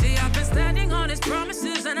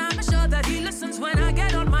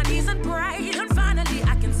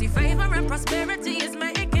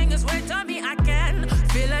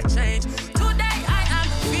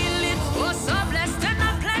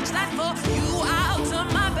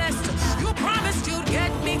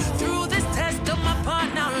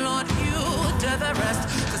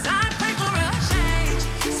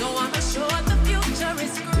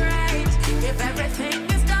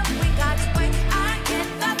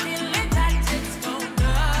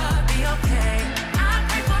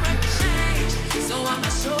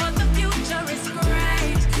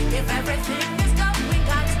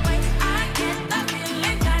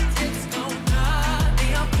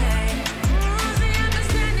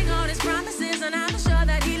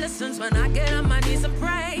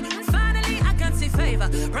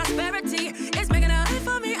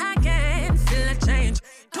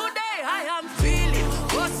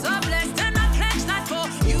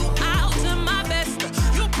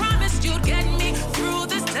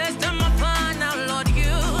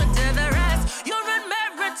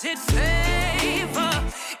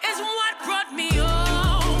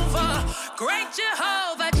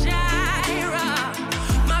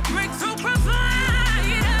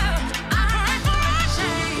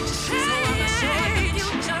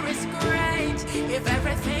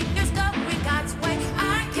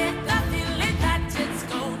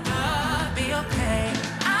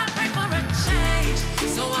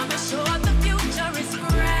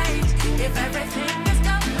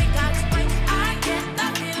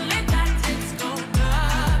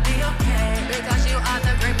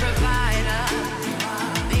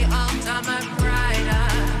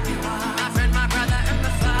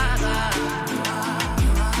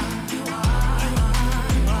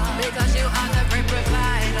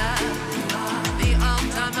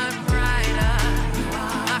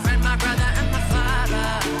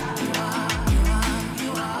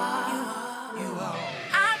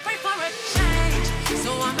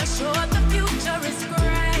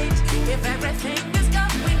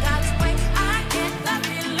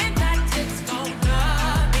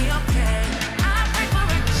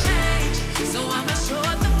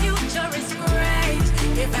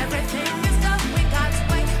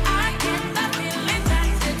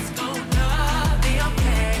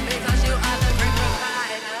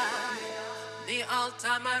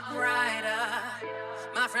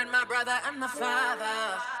 friend, my brother, and my father.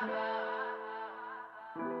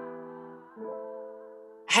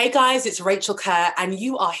 Hey guys, it's Rachel Kerr, and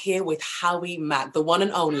you are here with Howie Mack, the one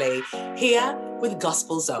and only, here with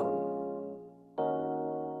Gospel Zone.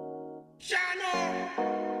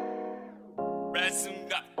 Ransom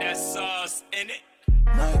got that sauce in it.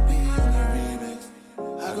 Might be on the remix.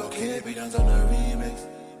 I got KB dance on the remix.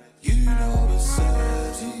 You know it's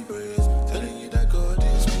Sergi Brace, telling you that God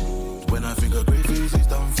is good. When I think of great things he's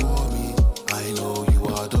done for me, I know you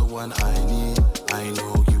are the one I need. I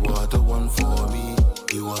know you are the one for me.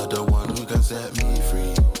 You are the one who can set me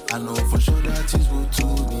free. I know for sure that he's good to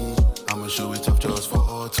me. I'ma show it off just for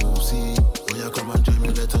all to see. Oh yeah, come and join me,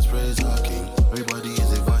 let us praise our King. Everybody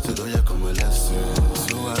is invited, oh yeah, come and let's sing.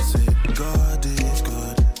 So I say, God is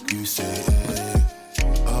good. You say,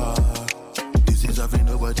 this is something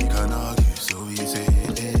nobody can argue. So we say,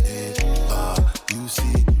 you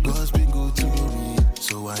see, God's been good to me.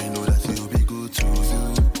 So I know that he'll be good to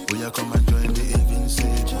you. Oh yeah, come and join the even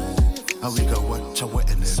stage. And we can watch our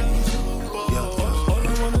enemies. Yeah. All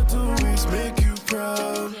I wanna do is make you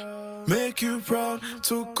proud. Make you proud.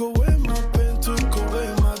 Took away my pain, took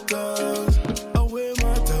away my doubts. Away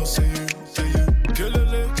my doubts, say you. Kill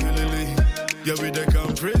it. Yeah, we they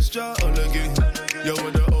can praise Jah all again. Yeah,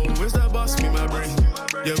 we they always that boss me my brain.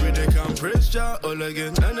 Yeah, we they can praise Jah all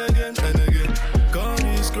again and again and again. God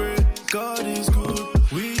is great, God is good.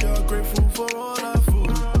 We are grateful for all our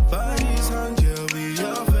food. By his hand, yeah, we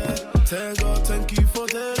are fed. Tell God thank you for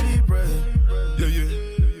daily bread. Yeah.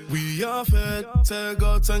 We are fed. Tell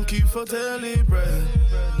God thank you for daily bread.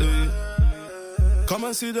 Yeah. Come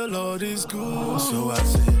and see the Lord is good. So I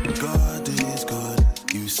say, God is good.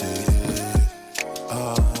 You say,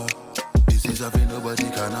 this is something nobody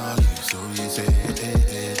can argue. So you say,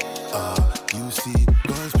 you see,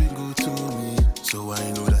 God's been good to me. So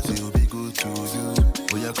I know that he'll be good to you.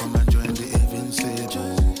 Oh yeah, come and join the even stage.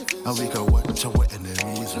 And we can watch our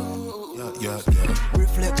enemies. Yeah.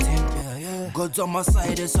 Reflecting, God's on my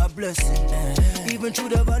side, it's a blessing. Even through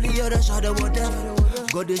the valley of the shadow of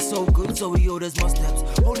death, God is so good, so he orders my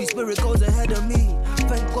steps. Holy Spirit goes ahead of me.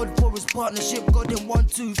 Thank God for his partnership. God in 1,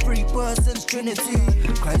 2, 3 persons, Trinity.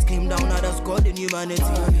 Christ came down, now that's God in humanity.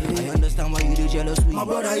 I understand why you do jealous with me. My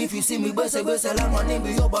brother, if you see me, bless like my name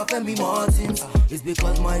be Yoba Femi Martins. It's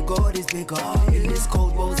because my God is bigger. In this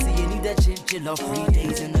cold world, see you need a chinchilla. 3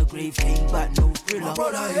 days in the grave, came back, no thriller. My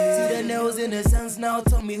brother, see the nails in the sense now,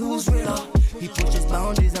 tell me who's realer. He pushes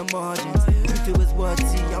boundaries and margins. If it was worthy,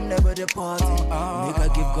 I'm never departing. Make I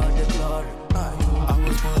give God the glory. I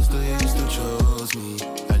was supposed to used to chose me,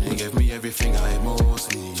 and you gave me everything I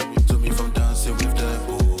mostly. Took me from dancing with the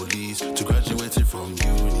police to graduating from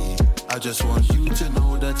uni. I just want you to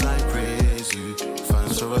know that I praise you.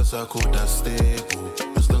 Fans for a circle that's stable.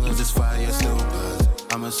 As long as this fire still burns,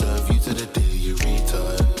 I'ma serve you to the day you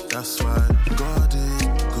return. That's why God is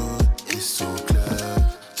good. It's so clear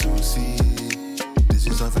to see. This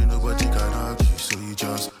is something nobody can argue. So you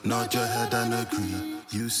just nod your head and agree.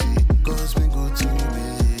 You see, God's been good to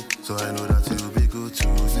me, so I know that he'll be good to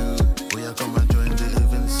you. Oh yeah, come and join the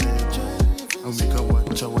living sage, and we can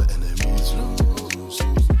watch our enemies lose.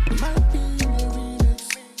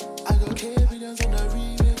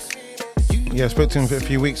 Yeah, I spoke to him a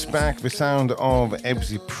few weeks back. The sound of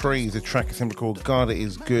Ebbsy Praise. The track is simply called God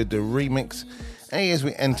Is Good, the remix. Hey, as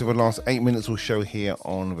we enter the last 8 minutes or so here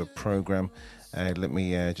on the program, let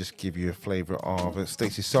me just give you a flavour of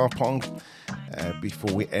Stacey Sarpong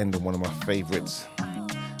before we end on one of my favourites,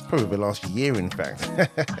 probably the last year in fact.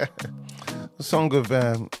 A song of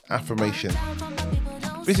affirmation.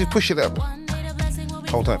 This is Push It Up.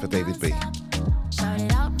 Hold tight for David B.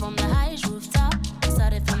 Started out from the highest rooftop.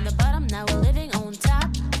 Started from the bottom, now we're living on top.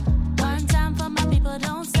 One time for my people,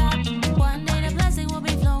 don't stop. One day the blessing will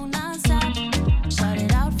be flowing non-stop.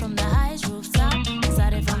 Started out from the highest rooftop.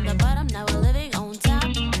 Started from the bottom, now we're living on top.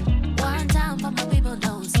 One time for my people,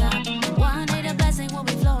 don't stop. One day the blessing will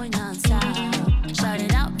be flowing non-stop.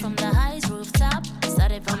 Started out from the highest rooftop.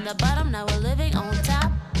 Started from the bottom, now we're living on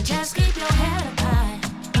top. Just keep your head up high.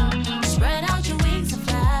 Spread out your wings and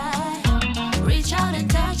fly. Reach out and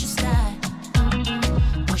touch the sky.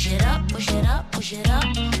 Push it up, push it up, push it up.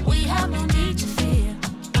 We have no need to fear.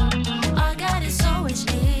 Our God is always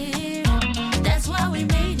near. That's why we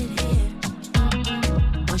made it here.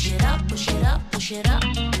 Push it up, push it up, push it up.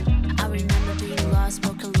 I remember being lost,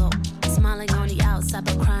 broken low. Smiling on the outside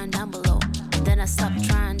but crying down below. Then I stopped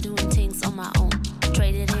trying, doing things on my own.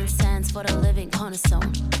 Traded in sands for the living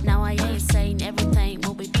cornerstone. Now I ain't saying everything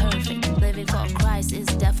will be perfect. Living for Christ is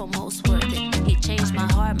therefore most worth it. He changed my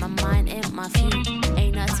heart, my mind, and my view.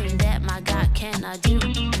 Ain't nothing that my God cannot do.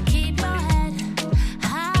 Keep your head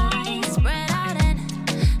high.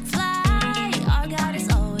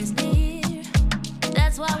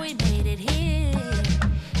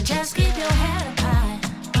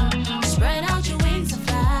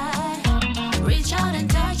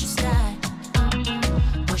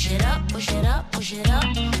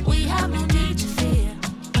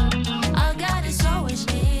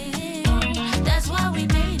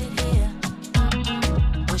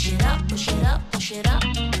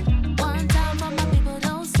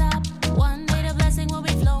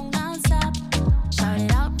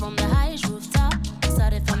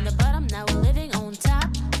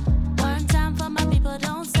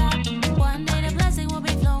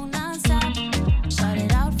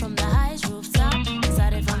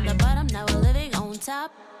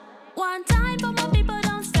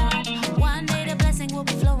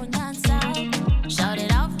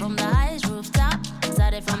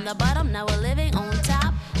 the bottom, now we're living on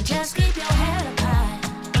top. Just keep your head up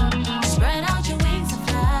high. Spread out your wings and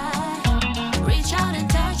fly. Reach out and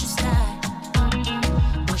touch the sky.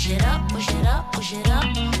 Push it up, push it up, push it up.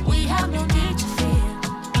 We have no need to fear.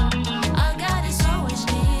 Our God is always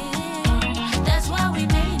near. That's why we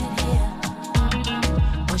made it here.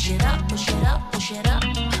 Push it up, push it up, push it up.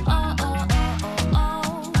 Oh, oh, oh, oh,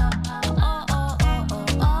 oh. Oh, oh, oh,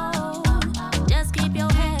 oh, oh. Just keep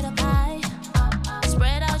your head up high.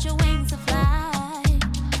 Spread out your wings and fly.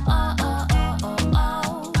 Oh, oh, oh, oh,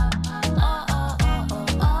 oh. Oh, oh, oh,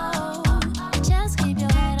 oh, oh. Just keep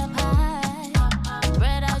your head up high.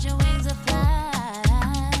 Spread out your wings and fly.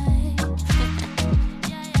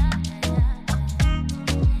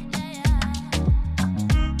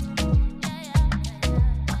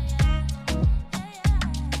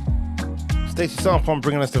 Stacey Sarpon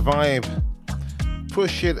bringing us the vibe.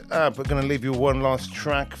 Push it up. We're going to leave you one last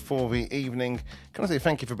track for the evening. Can I say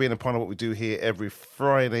thank you for being a part of what we do here every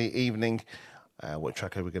Friday evening? What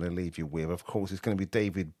track are we going to leave you with? Of course, it's going to be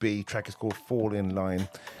David B. Track is called Fall in Line.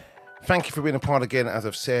 Thank you for being a part again. As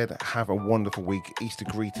I've said, have a wonderful week. Easter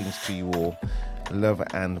greetings to you all. Love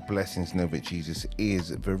and blessings. Know that Jesus is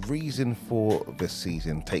the reason for the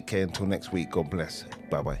season. Take care until next week. God bless.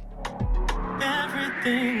 Bye-bye.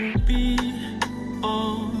 Everything will be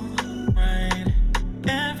alright.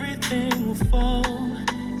 Everything will fall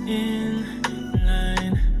in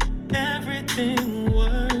line. Everything will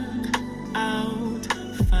work out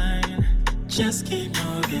fine. Just keep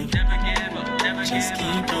moving. Never give up. Never just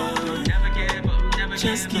keep going. Never give up. Never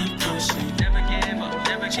just keep pushing. Never give up.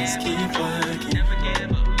 Never just keep working. Never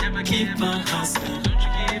give up. Never keep on hustling. Don't you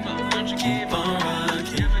give up. Don't you keep on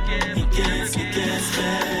rocking. Never give up. It gets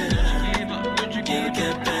better. You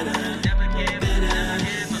get better, better,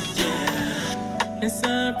 yeah. It's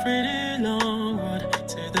a pretty long road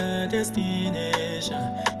to the destination.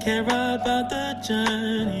 Care about the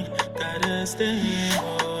journey, gotta stay in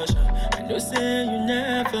motion. I know say you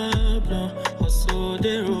never blow, also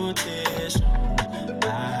the rotation.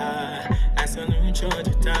 Absolute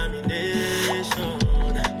determination.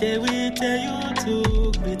 They will tell you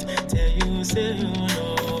to quit, tell you say you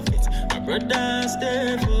know it. My brother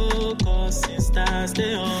stay focused, sister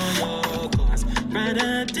stay on your course.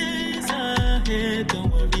 Brighter days ahead,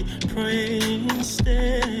 don't worry, pray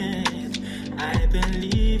instead. I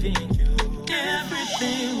believe in you.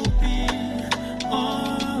 Everything will be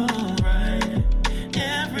alright.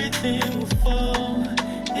 Everything will fall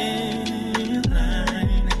in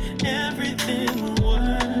line. Everything will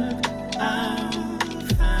work out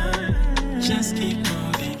fine. Just keep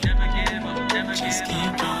moving. Never give up. Never just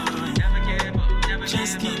keep going. Never give up. Never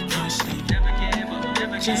just keep pushing. Never give up.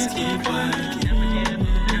 Never just keep working. Never give up.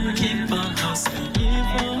 Never keep on hustling. Keep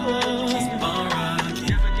on rocking.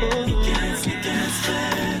 It gets better.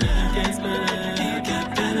 It gets better. It gets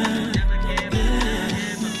better.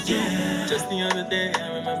 Yeah. Just the other day, I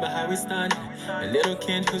remember how we started. A little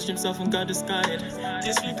kid pushed himself and got discarded,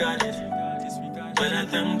 disregarded. But I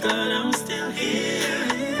thank God I'm still here.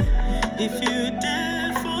 If you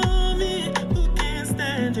dare for me, who can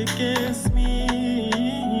stand against me?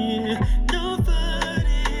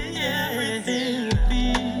 Nobody. Everything will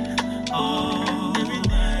be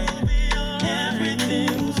alright.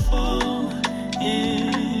 Everything will fall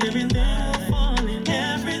in. Everything will fall in.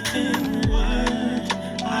 Everything will work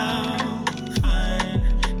out fine.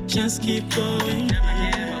 Just keep going. Never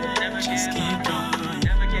give up. Never just keep going.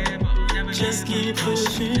 Never give up. Never just keep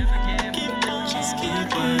pushing. Never give up. Just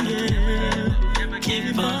keep working. Never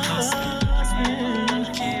keep on hustling.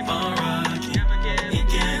 Keep on rocking. It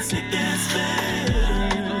gets better.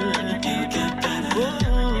 You get better.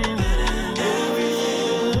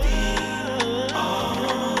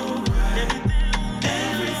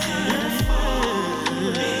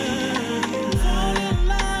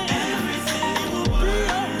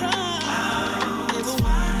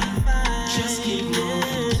 Just keep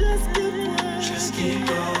moving. Just keep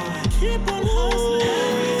going. Keep on hustling.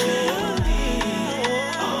 Everything will be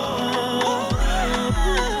alright.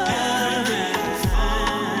 Everything will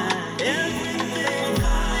fine. Everything will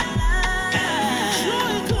fine.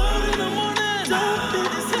 Joy comes in the morning. Don't be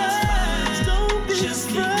discouraged. Don't be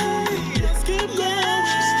afraid. Just keep going.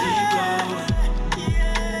 Just keep going.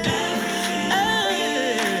 Everything will be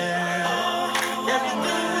alright.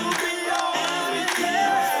 Everything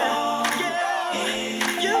will fall.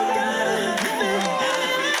 You gotta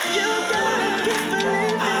keep believing.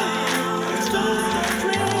 Don't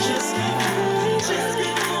dream. Just keep going. Just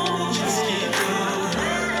keep going. Just keep going.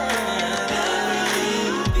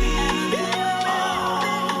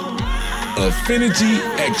 Affinity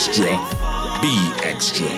Extra. Be extra.